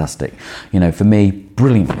 Absolutely fantastic. For me,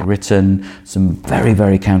 brilliantly written, some very,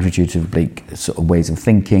 very counterintuitive sort of ways of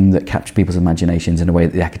thinking that capture people's imaginations in a way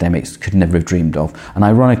that the academics could never have dreamed of. And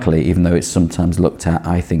ironically, even though it's sometimes looked at,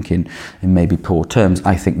 I think, in maybe poor terms,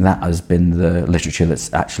 I think that has been the literature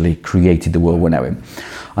that's actually created the world we're now in.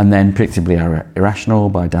 And then Predictably Irrational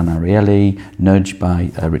by Dan Ariely, Nudge by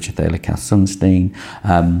Richard Thaler Cass Sunstein,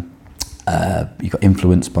 you've got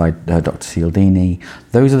Influence by Dr. Cialdini.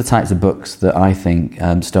 Those are the types of books that I think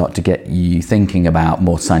start to get you thinking about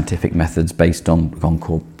more scientific methods based on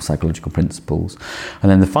core psychological principles. And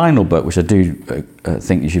then the final book, which I do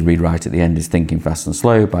think you should read right at the end, is Thinking Fast and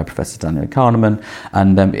Slow by Professor Daniel Kahneman.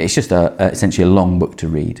 And it's just essentially a long book to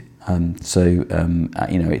read.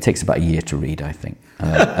 It takes about a year to read, I think.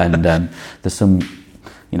 There's some,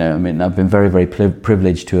 I've been very, very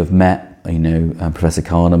privileged to have met Professor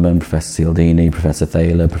Kahneman, Professor Cialdini, Professor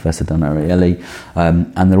Thaler, Professor Dan Ariely,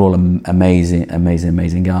 and they're all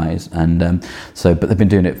amazing guys. And but they've been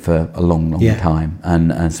doing it for a long time,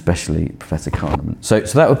 and especially Professor Kahneman. So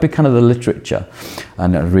that would be kind of the literature,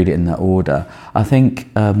 and I'd read it in that order. I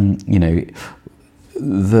think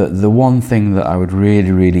the one thing that I would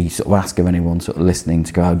really, really sort of ask of anyone sort of listening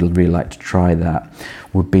to go, I'd really like to try that,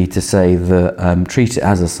 would be to say that treat it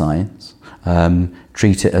as a science,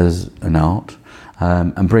 treat it as an art,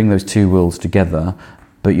 and bring those two worlds together,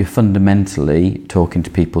 but you're fundamentally talking to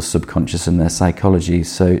people's subconscious and their psychology,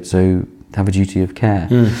 so have a duty of care.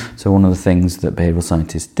 So one of the things that behavioural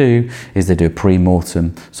scientists do is they do a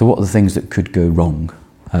pre-mortem. So what are the things that could go wrong,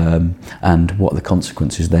 and what are the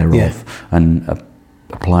consequences thereof, and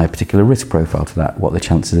apply a particular risk profile to that. What are the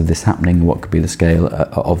chances of this happening? What could be the scale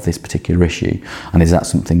of this particular issue? And is that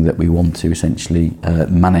something that we want to essentially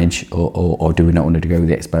manage, or do we not want to go with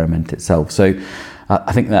the experiment itself? So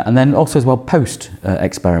I think that, and then also as well,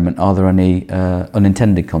 post-experiment, are there any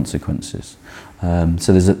unintended consequences?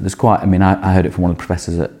 So there's quite, I heard it from one of the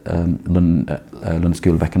professors at London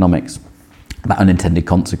School of Economics, about unintended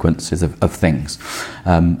consequences of things.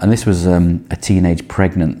 And this was a teenage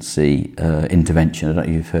pregnancy intervention. I don't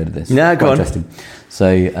know if you've heard of this. Yeah, go on. Interesting.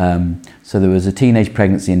 So there was a teenage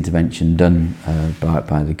pregnancy intervention done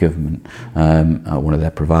by the government, one of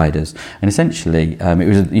their providers, and essentially it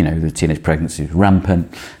was the teenage pregnancy was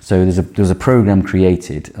rampant. So there was a program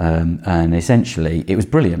created, and essentially it was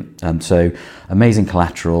brilliant. So amazing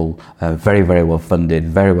collateral, very, very well funded,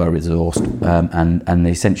 very well resourced, and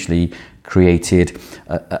they essentially created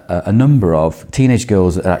a number of teenage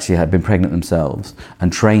girls that actually had been pregnant themselves,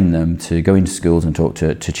 and trained them to go into schools and talk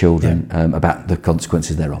to children about the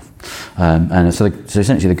consequences thereof. So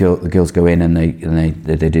essentially the girls go in and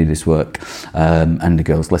they do this work, and the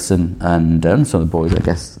girls listen, and some of the boys, I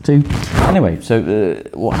guess, too. Anyway, so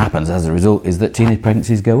what happens as a result is that teenage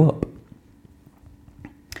pregnancies go up.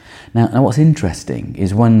 Now what's interesting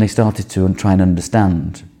is when they started to try and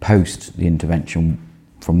understand post the intervention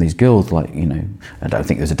from these girls, I don't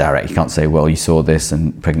think there's a direct, you can't say, well, you saw this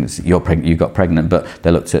and pregnancy, you're pregnant, you got pregnant, but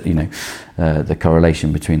they looked at, the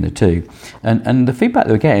correlation between the two. And the feedback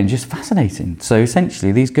they were getting just fascinating. So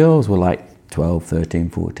essentially these girls were like 12,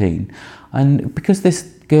 13, 14. And because this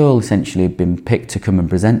girl essentially had been picked to come and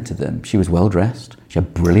present to them, she was well dressed, she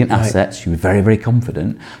had brilliant assets, she was very, very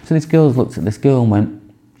confident. So these girls looked at this girl and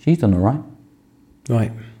went, she's done all right.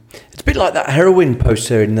 Right. It's a bit like that heroin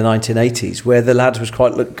poster in the 1980s where the lads was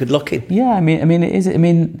quite good looking. Yeah, it is.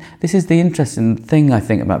 This is the interesting thing I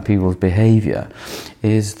think about people's behaviour,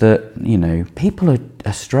 is that people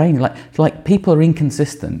are strange. Like people are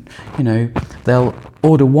inconsistent. They'll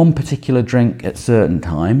order one particular drink at a certain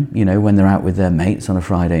time, when they're out with their mates on a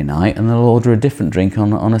Friday night, and they'll order a different drink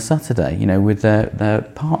on a Saturday, with their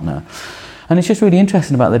partner. And it's just really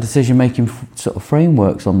interesting about the decision-making sort of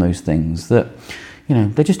frameworks on those things that.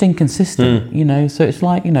 They're just inconsistent, so it's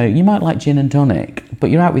like, you might like gin and tonic, but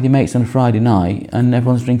you're out with your mates on a Friday night and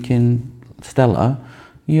everyone's drinking Stella,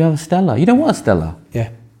 you have a Stella. You don't want a Stella.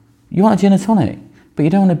 Yeah. You want a gin and tonic, but you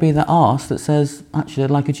don't want to be that arse that says, actually,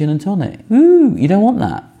 I'd like a gin and tonic. Ooh, you don't want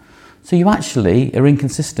that. So you actually are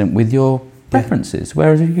inconsistent with your preferences.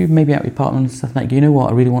 Whereas if you maybe out with your partner and stuff like, you know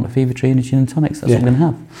what, I really want a fever tree and a gin and tonic, so that's what I'm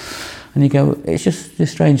going to have. And you go, it's just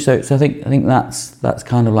strange. So I think that's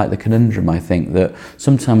kind of like the conundrum. I think that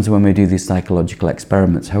sometimes when we do these psychological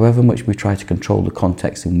experiments, however much we try to control the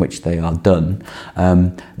context in which they are done,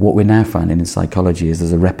 what we're now finding in psychology is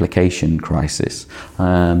there's a replication crisis.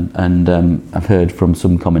 I've heard from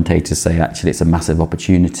some commentators say actually it's a massive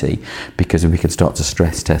opportunity, because if we can start to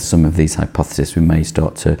stress test some of these hypotheses, we may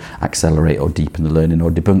start to accelerate or deepen the learning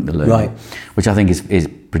or debunk the learning, which I think is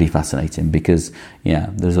pretty fascinating, because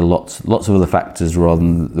there's lots of other factors rather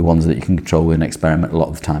than the ones that you can control with an experiment a lot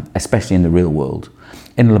of the time, especially in the real world.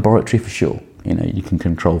 In a laboratory for sure, you can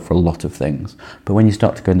control for a lot of things, but when you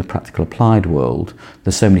start to go in the practical applied world,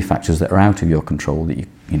 there's so many factors that are out of your control that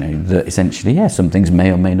that essentially some things may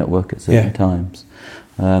or may not work at certain times.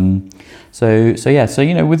 So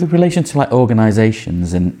with relation to like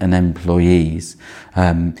organisations and employees,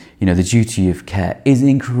 the duty of care is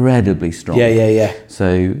incredibly strong.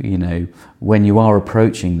 So when you are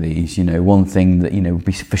approaching these, one thing that would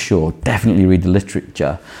be for sure, definitely read the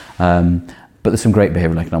literature. But there's some great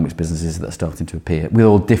behavioural economics businesses that are starting to appear with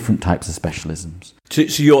all different types of specialisms. So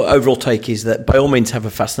your overall take is that by all means have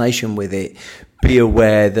a fascination with it. Be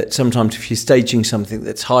aware that sometimes if you're staging something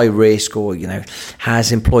that's high risk or,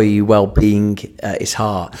 has employee well-being at its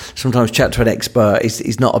heart, sometimes chat to an expert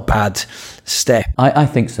is not a bad step. I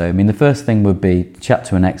think so. I mean, the first thing would be chat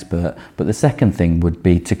to an expert, but the second thing would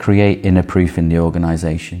be to create inner proof in the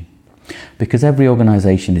organisation. Because every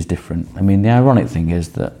organisation is different. I mean, the ironic thing is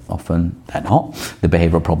that often they're not. The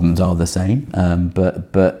behavioural problems are the same,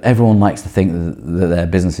 but everyone likes to think that their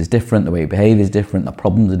business is different, the way you behave is different, the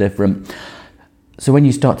problems are different. So when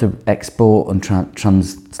you start to export and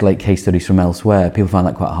translate case studies from elsewhere, people find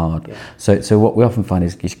that quite hard. So what we often find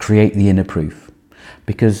is create the inner proof.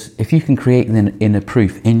 Because if you can create the inner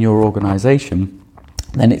proof in your organisation,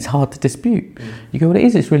 then it's hard to dispute. You go, well,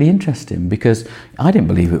 it's really interesting, because I didn't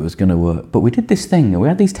believe it was going to work, but we did this thing, and we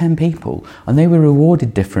had these 10 people, and they were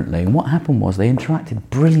rewarded differently, and what happened was they interacted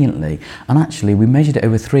brilliantly, and actually we measured it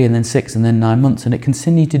over 3 and then 6 and then 9 months, and it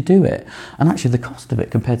continued to do it, and actually the cost of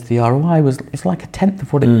it compared to the ROI it's like a tenth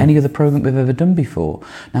of what any other programme we've ever done before.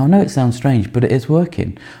 Now I know it sounds strange, but it is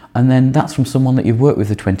working. And then that's from someone that you've worked with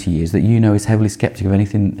for 20 years that is heavily skeptical of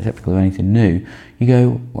anything new. You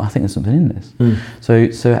go, well, I think there's something in this.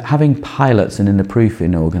 So having pilots and inner proof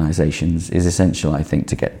in organisations is essential, I think,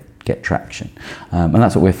 to get traction. And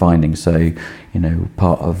that's what we're finding. So,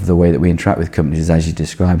 part of the way that we interact with companies, as you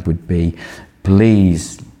described, would be,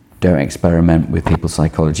 please don't experiment with people's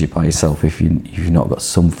psychology by yourself if you've not got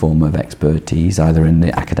some form of expertise, either in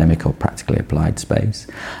the academic or practically applied space.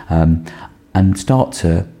 And start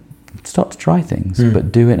to try things,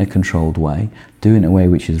 but do it in a controlled way, do it in a way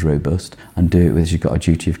which is robust, and do it with you've got a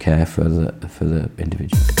duty of care for the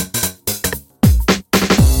individual.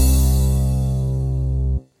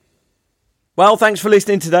 Well, thanks for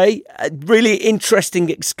listening today. A really interesting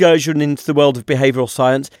excursion into the world of behavioural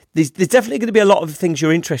science. There's definitely going to be a lot of things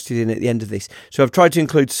you're interested in at the end of this. So I've tried to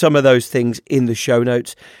include some of those things in the show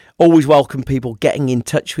notes. Always welcome people getting in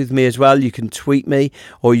touch with me as well. You can tweet me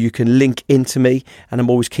or you can link into me, and I'm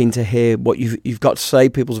always keen to hear what you've got to say,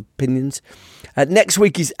 people's opinions. Next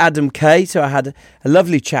week is Adam Kay. So I had a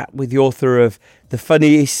lovely chat with the author of the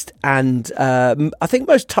funniest and I think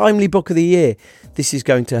most timely book of the year, This Is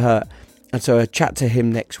Going to Hurt. And so I chat to him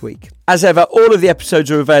next week. As ever, all of the episodes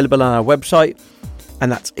are available on our website, and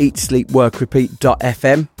that's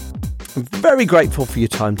eatsleepworkrepeat.fm. I'm very grateful for your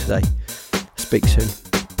time today. Speak soon.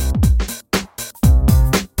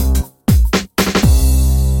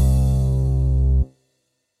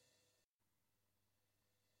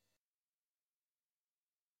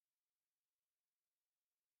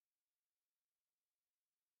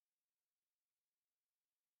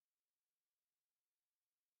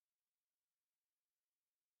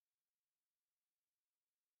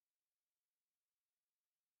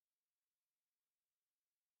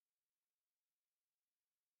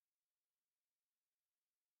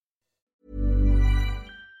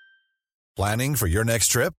 Planning for your next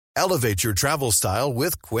trip? Elevate your travel style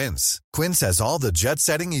with Quince. Quince has all the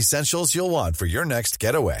jet-setting essentials you'll want for your next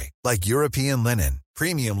getaway, like European linen,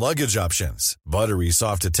 premium luggage options, buttery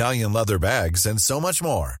soft Italian leather bags, and so much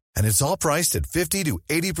more. And it's all priced at 50 to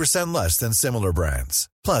 80% less than similar brands.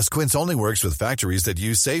 Plus, Quince only works with factories that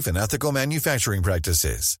use safe and ethical manufacturing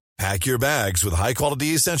practices. Pack your bags with high-quality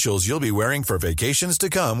essentials you'll be wearing for vacations to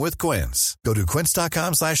come with Quince. Go to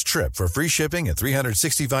quince.com/trip for free shipping and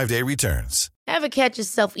 365-day returns. Ever catch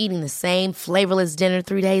yourself eating the same flavorless dinner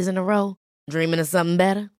 3 days in a row? Dreaming of something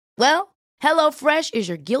better? Well, HelloFresh is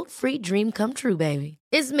your guilt-free dream come true, baby.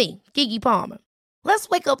 It's me, Keke Palmer. Let's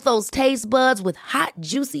wake up those taste buds with hot,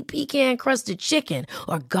 juicy pecan-crusted chicken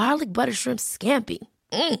or garlic butter shrimp scampi.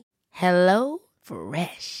 Hello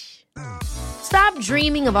Fresh. Stop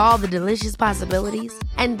dreaming of all the delicious possibilities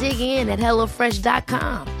and dig in at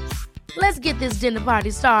HelloFresh.com. Let's get this dinner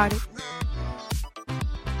party started.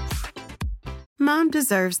 Mom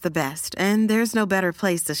deserves the best, and there's no better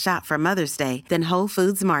place to shop for Mother's Day than Whole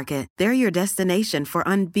Foods Market. They're your destination for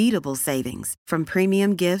unbeatable savings, from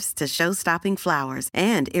premium gifts to show-stopping flowers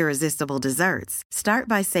and irresistible desserts. Start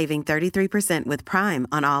by saving 33% with Prime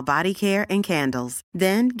on all body care and candles.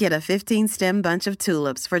 Then get a 15-stem bunch of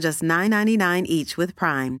tulips for just $9.99 each with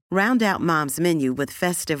Prime. Round out Mom's menu with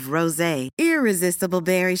festive rosé, irresistible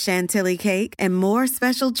berry chantilly cake, and more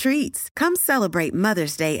special treats. Come celebrate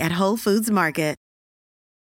Mother's Day at Whole Foods Market.